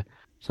 And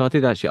so I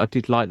did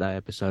like that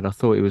episode. I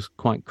thought it was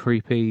quite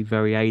creepy,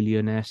 very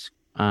alien-esque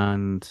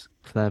and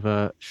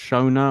clever.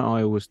 Shona,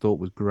 I always thought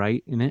was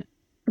great in it.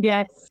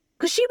 Yes.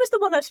 Because she was the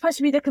one that was supposed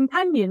to be the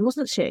companion,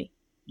 wasn't she?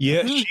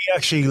 Yeah, she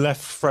actually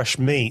left Fresh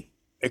Meat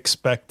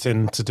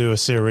expecting to do a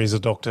series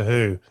of Doctor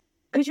Who.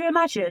 Could you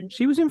imagine?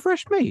 She was in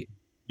Fresh Meat.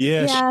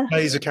 Yeah, she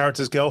plays a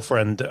character's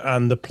girlfriend,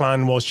 and the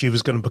plan was she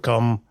was going to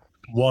become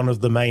one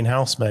of the main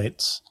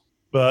housemates.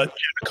 But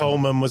Jenna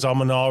Coleman was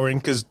ahhing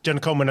because Jenna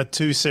Coleman had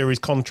 2 series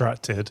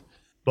contracted,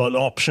 but an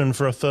option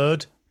for a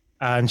third.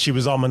 And she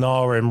was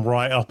ahhing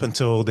right up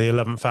until the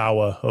 11th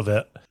hour of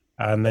it.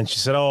 And then she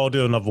said, I'll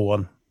do another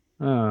one.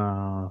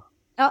 Oh.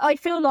 I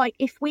feel like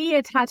if we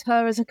had had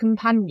her as a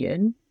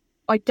companion,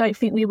 I don't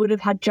think we would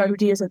have had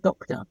Jodie as a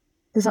doctor.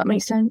 Does that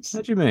make sense?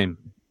 What do you mean?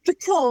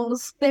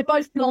 Because they're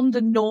both blonde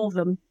and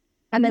northern,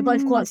 and they're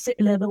both quite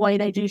similar the way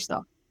they do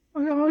stuff.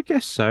 I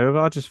guess so.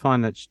 I just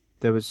find that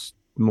there was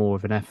more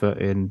of an effort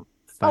in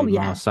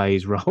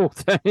Marseille's role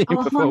than in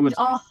performance.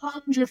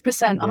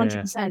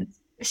 100%.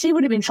 She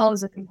would have been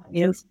Charles as a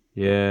companion.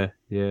 Yeah.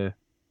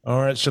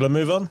 All right, shall I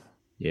move on?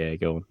 Yeah,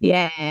 go on.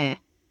 Yeah.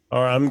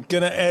 All right, I'm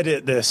going to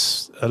edit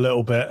this a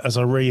little bit as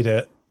I read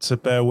it, so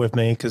bear with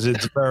me because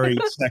it's very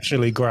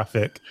sexually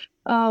graphic.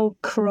 Oh,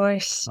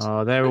 Christ.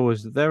 Oh, they're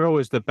always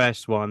the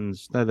best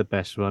ones. They're the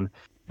best one.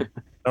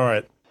 All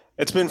right.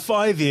 It's been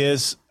 5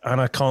 years,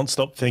 and I can't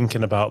stop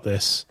thinking about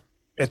this.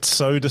 It's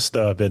so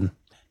disturbing.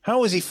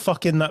 How is he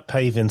fucking that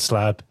paving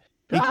slab?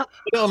 He could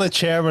put it on a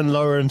chair and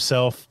lower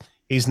himself.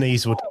 His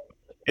knees would.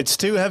 It's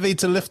too heavy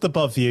to lift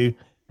above you.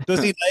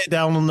 Does he lay it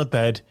down on the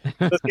bed?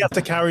 Does he have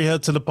to carry her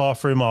to the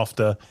bathroom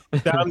after?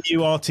 Damn you,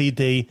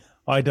 RTD.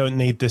 I don't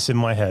need this in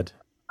my head.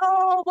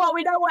 Oh, well,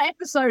 we know what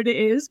episode it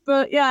is,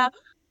 but yeah.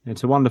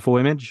 It's a wonderful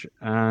image,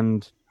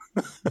 and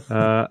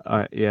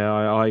I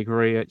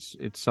agree. It's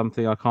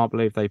something I can't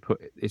believe they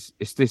put.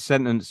 It's this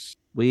sentence.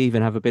 We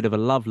even have a bit of a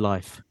love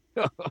life.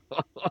 Do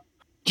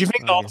you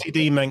think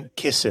RTD meant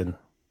kissing?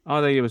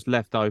 I think it was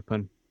left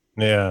open.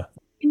 Yeah.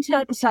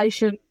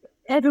 Interpretation.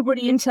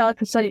 Everybody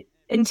interpreted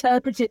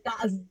that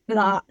as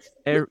that.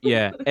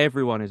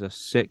 Everyone is a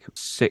sick,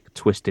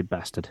 twisted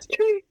bastard.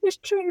 It's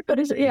true, but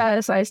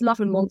it's love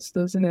and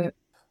monsters, isn't it?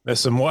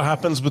 Listen, what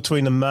happens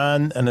between a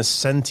man and a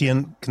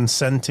sentient,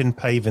 consenting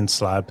paving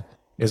slab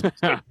is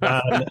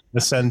man,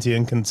 the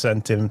sentient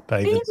consenting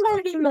paving. Leave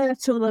Lady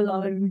Myrtle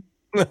alone.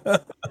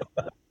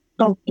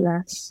 God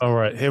bless. All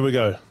right, here we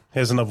go.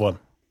 Here's another one.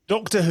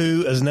 Doctor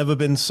Who has never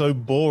been so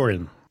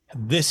boring.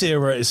 This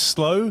era is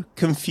slow,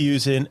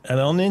 confusing, and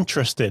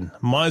uninteresting.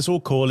 Might as well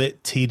call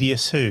it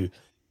Tedious Who.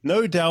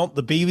 No doubt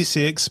the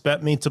BBC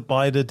expect me to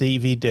buy the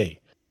DVD.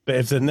 But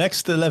if the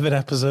next 11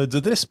 episodes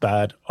are this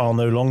bad, I'll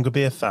no longer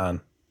be a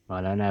fan.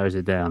 Right, that narrows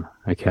it down.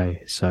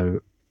 Okay, so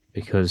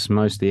because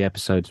most of the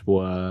episodes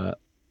were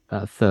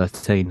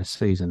 13 a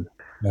season.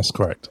 That's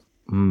correct.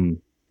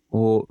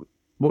 Or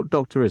what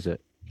Doctor is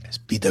it? It's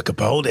Peter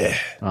Capaldi.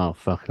 Oh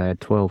fuck! They had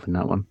 12 in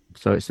that one.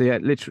 So it's the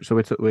literally. So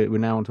we're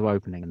now on to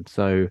opening, and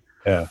so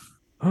yeah.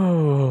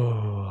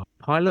 Oh,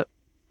 pilot.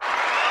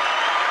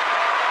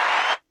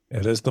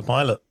 It is the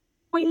pilot.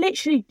 We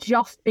literally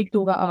just picked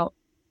all that up.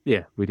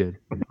 Yeah, we did.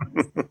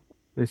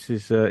 This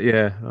is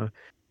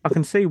I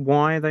can see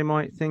why they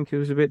might think it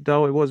was a bit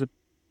dull. It was,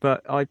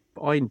 but I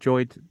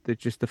enjoyed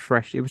the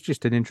fresh. It was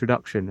just an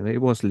introduction.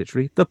 It was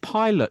literally the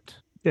pilot.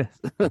 Yes.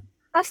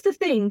 That's the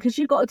thing, because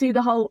you've got to do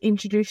the whole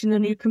introducing a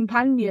new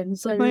companion.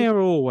 So they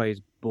are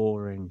always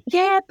boring.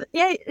 Yeah, but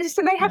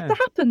so they have to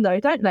happen though,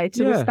 don't they,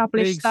 to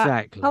establish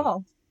that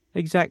path.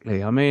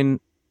 Exactly. I mean,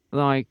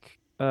 like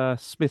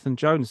Smith and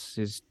Jones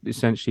is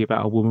essentially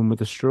about a woman with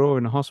a straw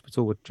in a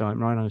hospital with giant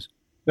rhinos.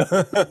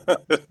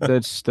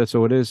 That's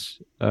all it is.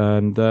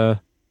 And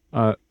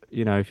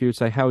if you would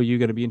say, how are you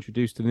going to be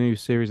introduced to the new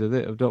series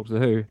of Doctor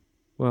Who?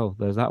 Well,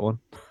 there's that one.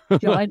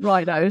 Giant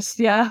rhinos,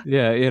 yeah.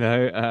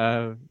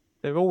 Yeah,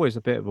 they're always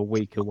a bit of a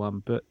weaker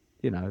one, but,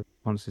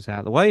 once it's out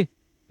of the way,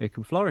 it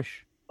can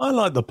flourish. I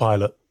like the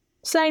pilot.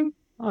 Same.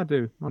 I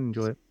do. I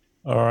enjoy it.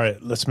 All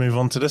right, let's move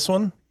on to this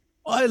one.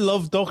 I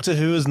love Doctor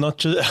Who as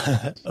much as...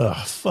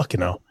 oh,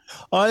 fucking hell.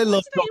 I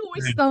love Doctor Who.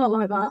 Always start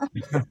like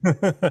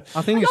that.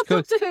 I think it's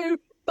Doctor Who,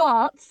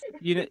 but...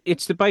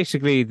 it's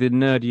basically the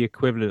nerdy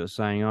equivalent of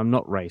saying, I'm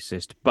not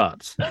racist,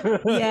 but...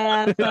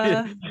 yeah.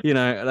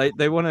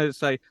 They want to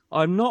say,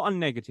 I'm not a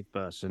negative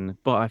person,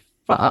 but I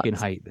fucking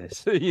hate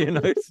this. Things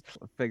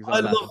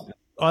like that.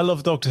 I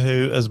love Doctor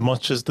Who as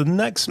much as the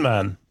next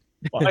man.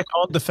 But I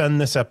can't defend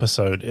this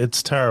episode.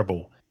 It's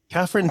terrible.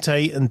 Catherine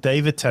Tate and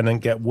David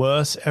Tennant get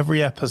worse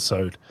every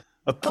episode.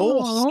 A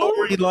poor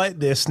story like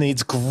this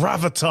needs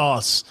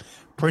gravitas.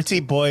 Pretty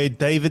boy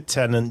David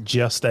Tennant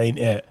just ain't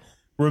it.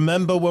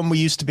 Remember when we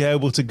used to be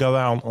able to go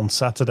out on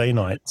Saturday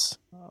nights?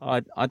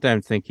 I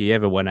don't think he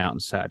ever went out on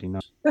Saturday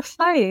night.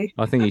 Hey.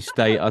 I think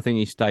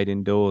he stayed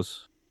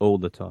indoors all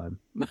the time.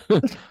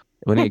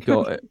 When he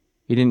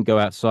didn't go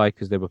outside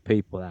because there were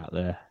people out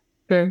there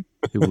who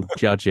would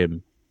judge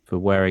him for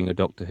wearing a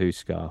Doctor Who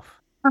scarf.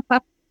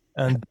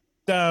 And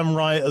damn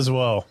right as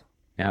well.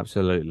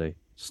 Absolutely.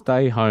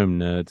 Stay home,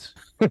 nerds.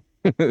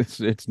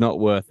 It's not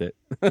worth it.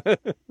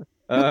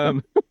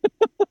 I'll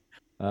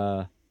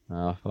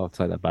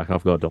take that back.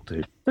 I've got a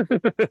Doctor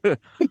Who.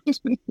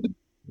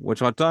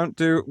 Which I don't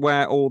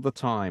wear all the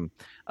time.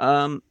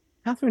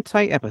 Catherine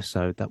Tate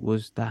episode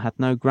that had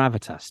no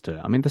gravitas to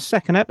it. I mean, the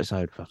second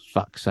episode, for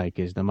fuck's sake,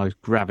 is the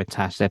most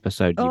gravitas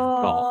episode you've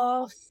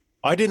got.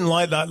 I didn't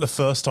like that the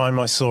first time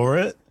I saw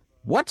it.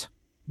 What?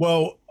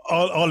 Well,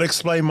 I'll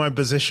explain my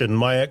position.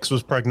 My ex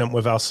was pregnant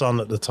with our son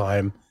at the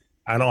time,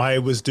 and I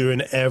was doing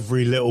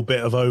every little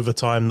bit of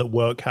overtime that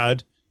work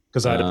had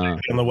because I had a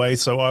baby on the way.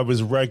 So I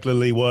was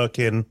regularly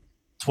working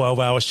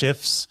 12-hour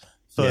shifts,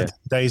 30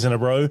 days in a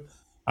row.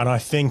 And I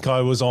think I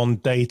was on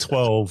day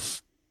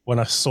 12 when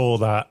I saw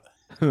that.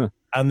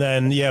 And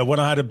then, when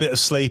I had a bit of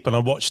sleep and I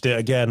watched it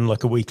again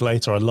like a week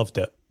later, I loved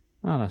it.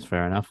 Oh, that's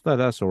fair enough.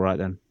 That's all right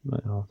then.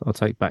 I'll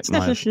take back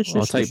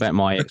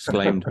my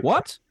exclaimed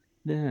what?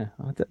 Yeah,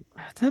 I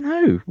don't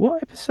know.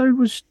 What episode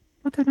was?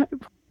 I don't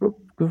know.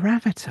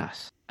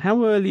 Gravitas.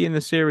 How early in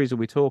the series are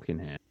we talking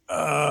here?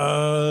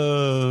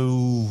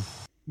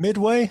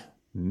 Midway.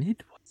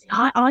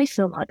 I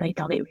feel like they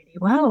done it really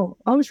well.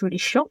 I was really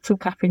shocked with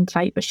Catherine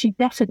Tate, but she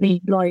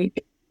definitely I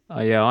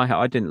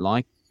didn't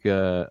like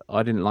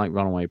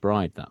Runaway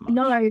Bride that much.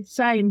 No,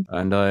 same.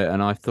 And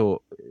I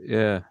thought,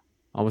 I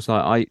was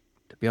like,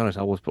 to be honest,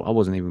 I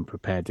wasn't even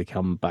prepared to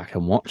come back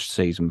and watch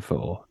series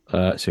 4,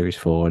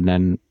 and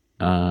then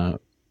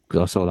because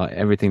I saw like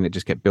everything that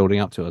just kept building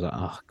up to it, I was like,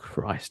 oh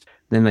Christ.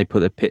 Then they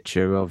put a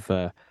picture of,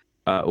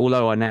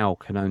 although I now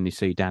can only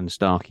see Dan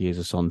Starkey as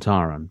a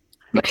Sontaran.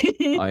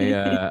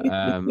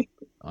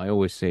 I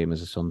always see him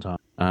as a Sontaran.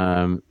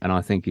 And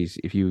I think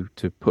if you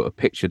to put a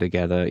picture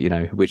together,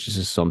 which is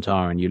a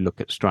Sontaran, you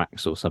look at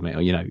Strax or something,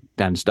 or,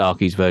 Dan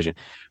Starkey's version.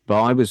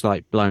 But I was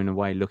like blown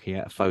away looking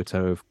at a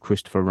photo of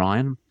Christopher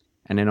Ryan.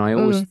 And then I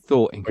always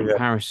thought in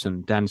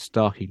comparison, Dan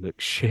Starkey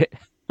looked shit.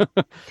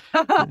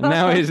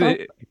 Now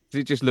it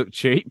just looked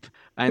cheap.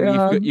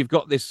 And you've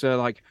got this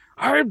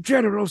I'm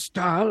General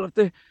Style of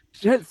the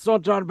 10th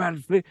Sontaran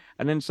Battle Fleet.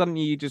 And then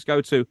suddenly you just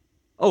go to,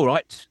 all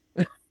right.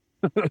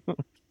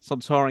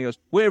 Sontaran goes,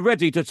 we're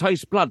ready to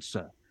taste blood,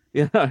 sir.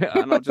 And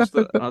I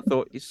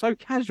thought, it's so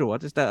casual. I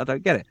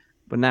don't get it.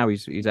 But now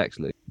he's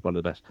excellent, one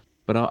of the best.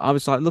 But I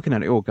was like looking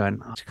at it all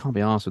going, I just can't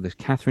be arsed with this.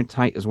 Catherine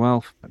Tate as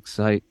well, for fuck's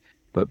sake.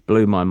 but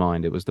blew my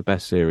mind. It was the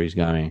best series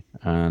going,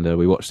 and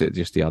we watched it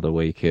just the other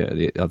week,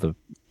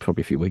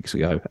 probably a few weeks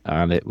ago,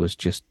 and it was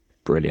just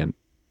brilliant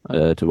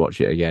to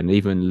watch it again.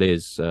 Even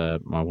Liz,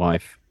 my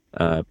wife,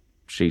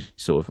 she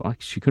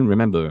she couldn't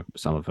remember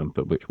some of them,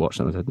 but we watched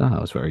them and said, "No,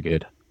 that was very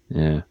good."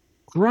 Yeah,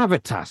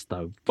 Gravitas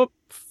though, what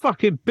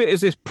fucking bit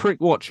is this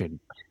prick watching?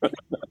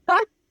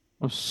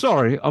 I'm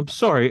sorry. I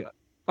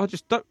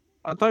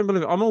don't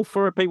believe it. I'm all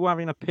for people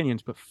having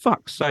opinions, but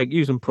fuck's sake,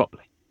 use them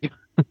properly.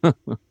 Sorry,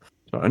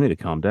 I need to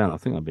calm down. I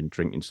think I've been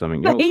drinking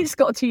something else. The heat's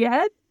got to your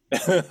head.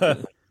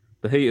 The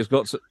heat has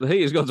got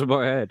to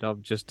my head.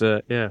 I'm just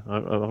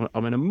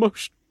I'm in a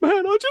mush,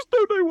 man. I just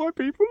don't know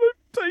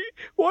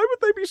why would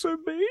they be so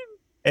mean?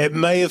 It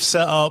may have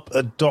set up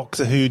a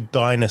Doctor Who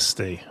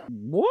dynasty.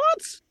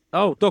 What?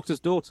 Oh, Doctor's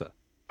daughter.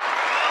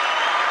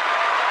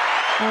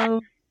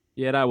 Oh.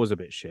 Yeah, that was a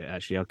bit shit,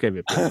 actually. I'll give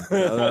it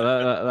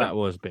that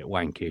was a bit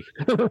wanky.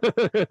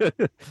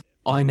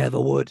 I never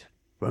would.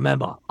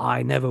 Remember,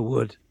 I never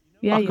would.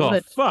 Yeah, you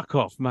would. Fuck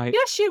off, mate.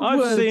 Yes, you would.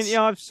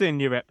 I've seen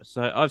your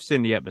episode. I've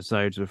seen the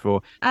episodes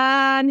before.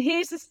 And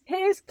here's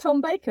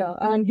Tom Baker,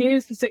 and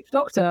here's the Sixth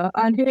Doctor,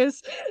 and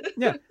here's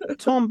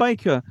Tom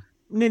Baker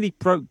nearly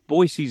broke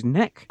Boyce's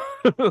neck.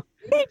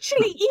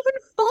 Literally, even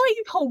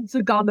Five holds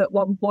a gun at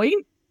one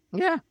point.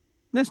 Yeah.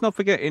 Let's not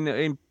forget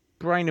in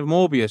Brain of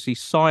Morbius, he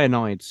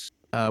cyanides.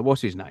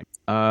 What's his name?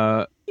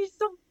 He's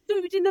some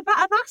dude in a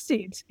vat of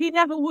acid. He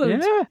never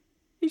would. Yeah,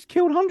 he's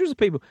killed hundreds of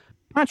people.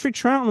 Patrick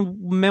Troughton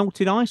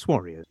melted Ice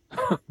Warriors,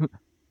 and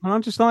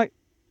I'm just like,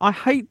 I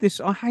hate this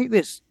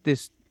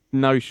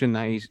notion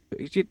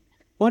that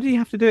why do you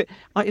have to do it?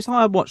 It's like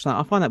I watch that.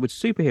 I find that with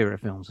superhero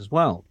films as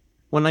well,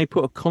 when they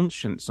put a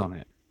conscience on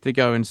it to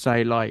go and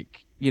say,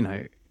 like,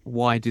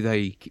 why do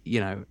they,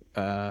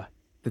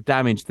 the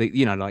damage that,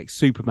 like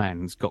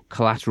Superman's got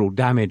collateral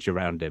damage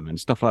around him and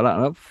stuff like that.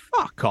 Like,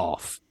 fuck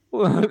off.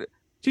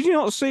 Did you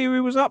not see who he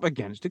was up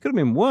against? It could have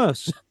been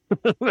worse.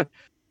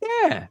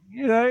 Yeah,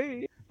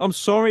 I'm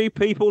sorry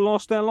people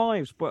lost their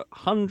lives, but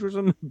hundreds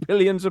and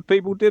billions of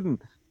people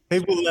didn't.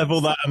 People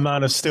level that a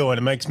Man of Steel, and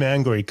it makes me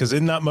angry because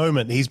in that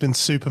moment, he's been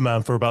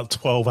Superman for about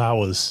 12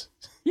 hours.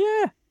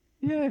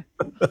 Yeah.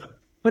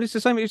 But it's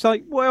the same. It's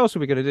like, what else are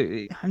we going to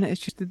do? And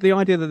it's just the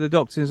idea that the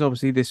Doctor is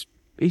obviously this.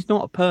 He's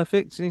not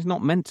perfect, and he's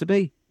not meant to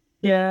be.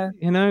 Yeah.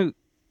 And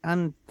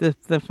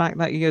the fact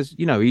that he goes,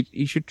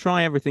 he should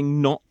try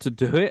everything not to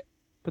do it,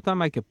 but don't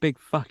make a big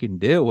fucking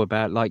deal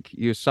about, like,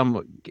 you're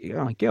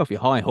get off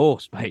your high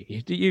horse,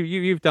 mate.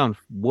 You've done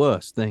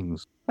worse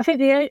things. I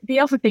think the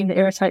other thing that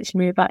irritates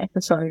me about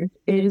episode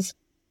is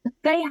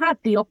they had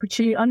the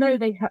opportunity.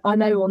 I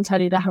know on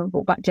telly they haven't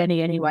brought back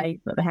Jenny anyway,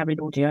 but they have in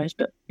audios.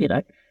 But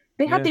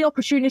they had the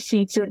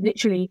opportunity to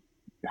literally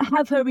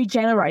have her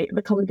regenerate and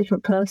become a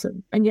different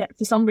person, and yet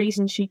for some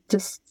reason she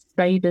just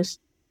stayed as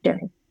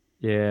Jenny.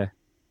 Yeah,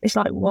 it's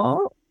like,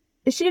 what?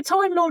 Is she a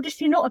Time Lord? Is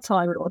she not a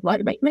Time Lord?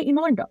 Like, make your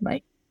mind up,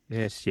 mate.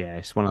 Yes, yeah,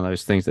 it's one of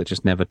those things that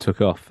just never took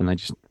off, and they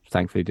just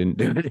thankfully didn't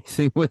do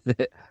anything with it.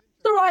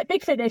 It's all right,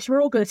 big finish.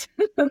 We're all good.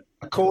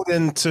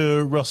 According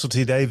to Russell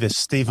T Davies,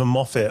 Stephen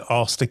Moffat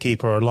asked to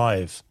keep her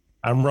alive,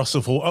 and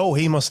Russell thought,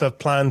 he must have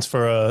plans for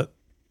her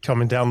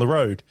coming down the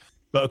road.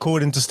 But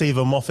according to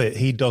Stephen Moffat,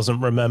 he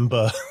doesn't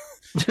remember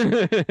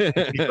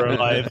keep her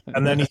alive.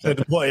 And then he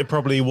said what it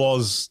probably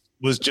was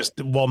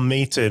just one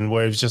meeting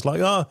where he was just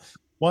like,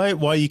 why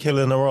are you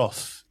killing her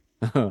off?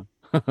 So,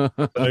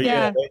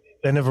 yeah,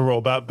 they never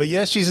roll back. But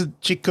yeah,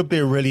 she could be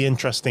a really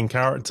interesting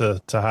character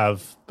to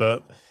have.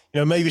 But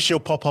maybe she'll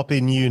pop up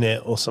in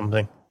Unit or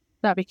something.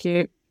 That'd be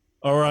cute.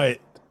 All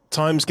right,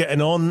 time's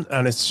getting on,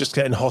 and it's just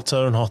getting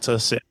hotter and hotter.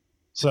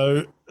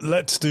 So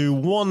let's do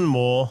one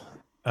more,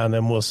 and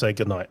then we'll say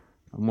goodnight.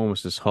 I'm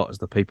almost as hot as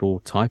the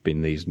people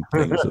typing these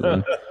things.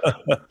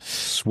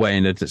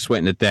 Sweating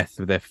to death.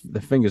 Their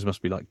fingers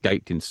must be like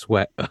gaped in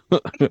sweat.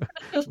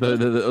 As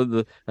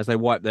they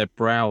wipe their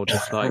brow,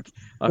 just like,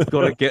 I've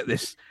got to get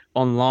this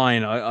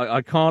online.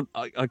 I can't.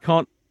 I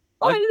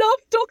love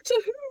Doctor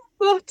Who,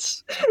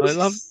 but I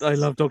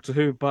love Doctor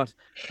Who, but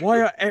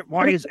why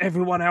is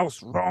everyone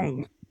else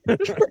wrong?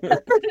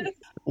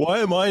 Why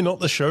am I not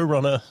the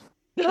showrunner?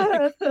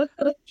 Do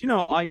you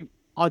know,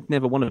 I'd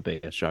never want to be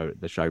the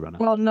showrunner.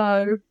 Well,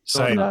 no.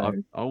 Same.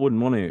 I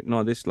wouldn't want to,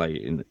 not this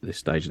late in this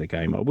stage of the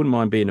game. I wouldn't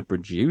mind being a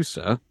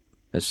producer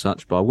as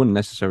such, but I wouldn't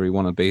necessarily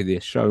want to be the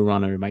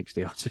showrunner who makes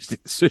the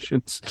artistic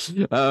decisions.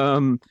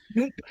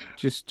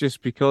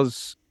 Just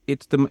because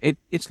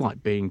it's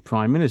like being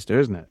prime minister,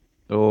 isn't it?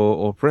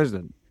 Or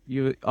president.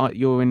 You're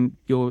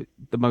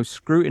the most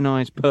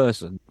scrutinized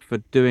person for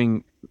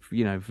doing,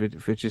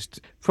 for just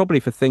probably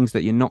for things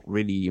that you're not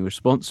really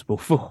responsible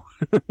for.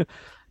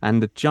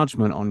 And the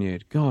judgment on you,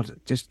 God,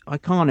 I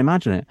can't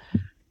imagine it.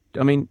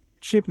 I mean,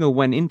 Chibnall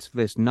went into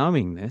this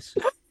knowing this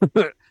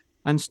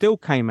and still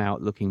came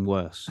out looking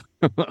worse.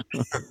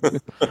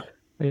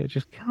 Yeah,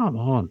 just come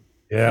on.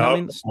 Yeah, I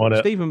mean,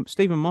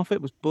 Stephen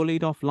Moffat was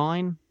bullied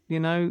offline,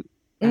 and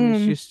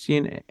it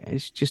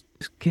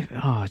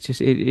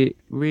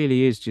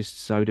really is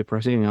just so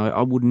depressing.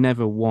 I would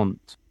never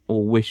want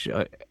or wish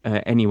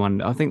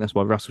anyone. I think that's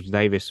why Russell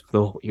Davies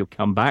thought he'll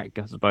come back,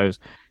 I suppose,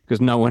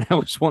 because no one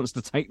else wants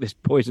to take this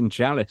poison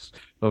chalice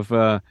of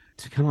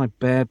can I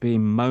bear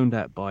being moaned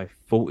at by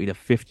 40 to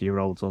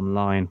 50-year-olds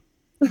online?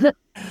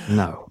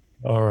 No.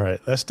 All right,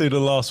 let's do the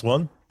last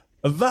one.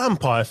 A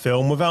vampire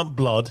film without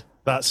blood,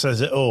 that says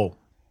it all,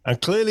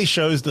 and clearly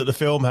shows that the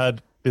film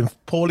had been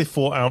poorly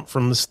thought out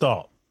from the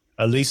start.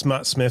 At least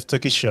Matt Smith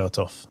took his shirt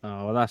off.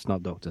 Oh, well, that's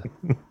not Doctor.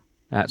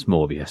 That's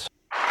Morbius.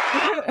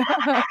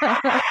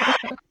 I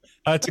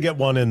had to get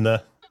one in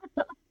there.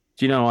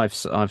 Do you know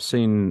I've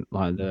seen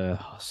like the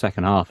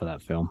second half of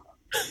that film?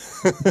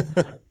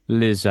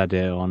 Liz had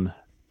it on,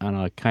 and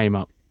I came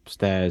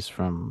upstairs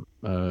came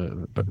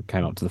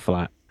up to the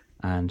flat,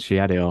 and she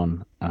had it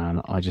on,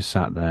 and I just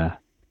sat there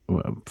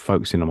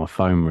focusing on my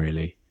phone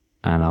really,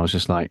 and I was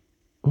just like,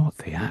 what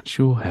the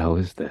actual hell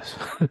is this?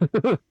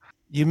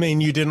 You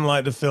mean you didn't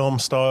like the film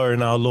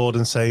starring our Lord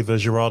and Savior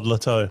Gerard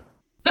Leto?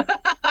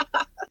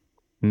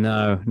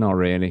 No, not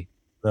really.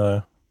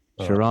 No.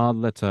 Gerard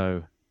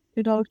Leto.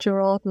 Good old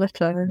Gerard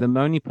Leto. The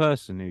only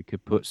person who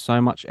could put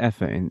so much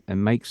effort in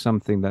and make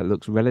something that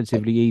looks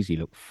relatively easy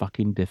look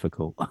fucking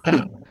difficult.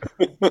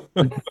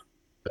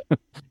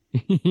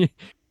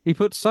 He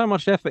puts so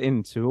much effort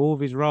into all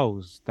of his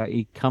roles that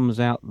he comes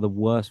out the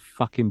worst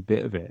fucking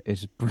bit of it.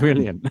 It's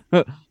brilliant.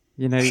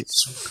 You know,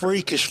 He's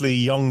freakishly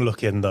young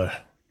looking though.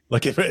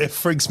 Like it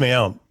freaks me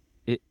out.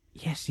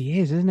 Yes, he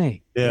is, isn't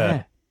he?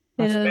 Yeah.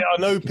 Yeah. I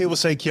know people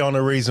say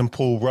Keanu Reeves and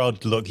Paul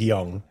Rudd look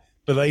young,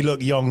 but they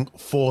look young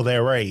for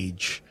their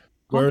age.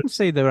 I can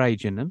see their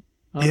age in them.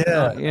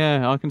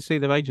 I can see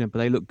their age in them, but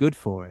they look good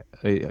for it.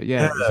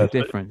 There's a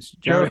difference.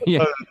 Jared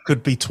Leto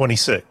could be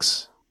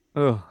 26.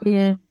 Oh,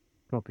 Yeah.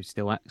 probably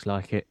still acts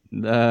like it.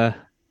 Yeah,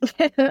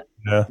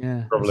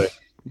 probably.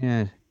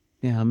 Yeah,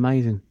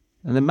 amazing.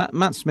 And then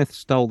Matt Smith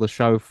stole the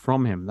show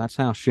from him. That's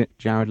how shit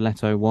Jared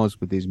Leto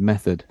was with his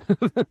method.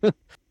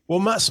 Well,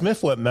 Matt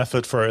Smith went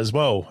method for it as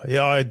well.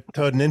 Yeah, I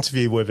heard an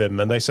interview with him,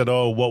 and they said,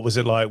 "Oh, what was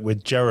it like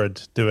with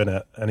Jared doing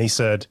it?" And he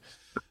said,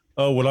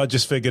 "Oh, well, I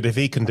just figured if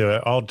he can do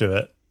it, I'll do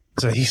it."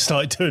 So he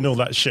started doing all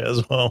that shit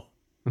as well.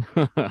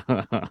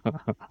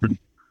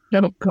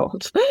 Oh,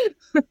 God.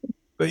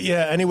 But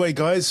yeah, anyway,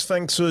 guys,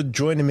 thanks for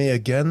joining me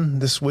again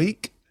this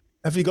week.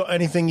 Have you got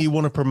anything you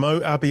want to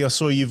promote? Abby, I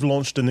saw you've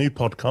launched a new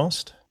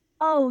podcast.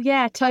 Oh,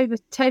 yeah,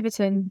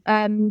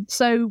 Toverton.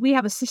 So we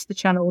have a sister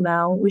channel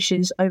now, which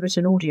is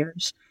Overton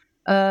Audios.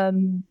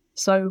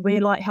 So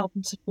we're like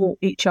helping support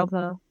each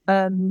other.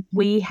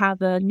 We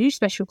have a new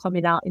special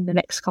coming out in the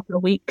next couple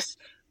of weeks,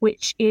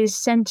 which is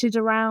centered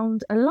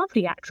around a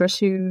lovely actress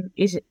who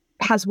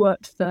has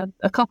worked for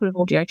a couple of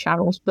audio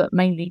channels, but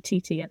mainly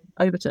TT and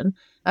Overton,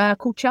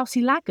 called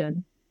Chelsea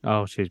Lagan.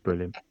 Oh, she's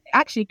brilliant.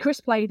 Actually, Chris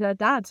played her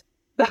dad.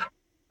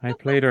 I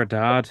played her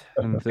dad,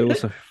 and it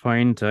was a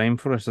fine time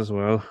for us as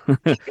well.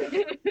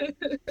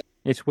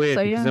 It's weird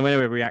because then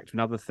whenever we react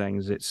to other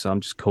things, I'm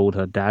just called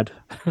her dad.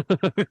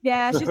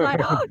 Yeah, she's like,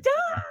 oh,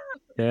 dad!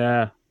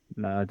 Yeah.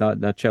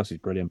 No, Chelsea's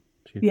brilliant.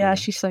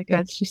 She's so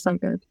good. She's so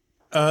good.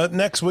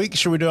 Next week,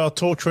 should we do our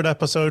Tortured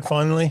episode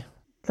finally?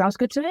 Sounds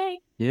good to me.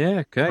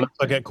 Yeah, okay.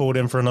 I get called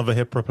in for another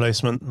hip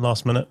replacement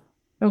last minute.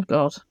 Oh,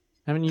 God.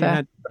 Haven't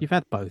you you've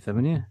had both,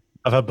 haven't you?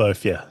 I've had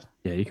both, yeah.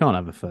 Yeah, you can't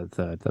have a third.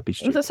 That'd be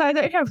stupid. So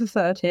don't have the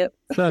third hip.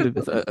 Third.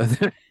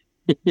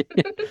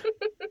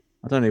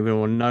 I don't even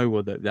want to know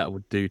what that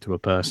would do to a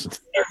person.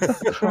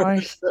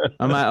 Christ.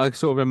 I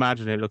sort of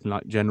imagine it looking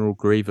like General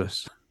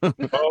Grievous.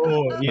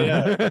 Oh,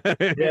 yeah.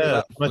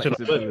 Yeah.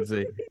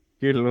 Flexibility.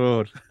 Good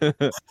Lord.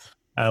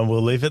 And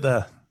we'll leave it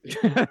there.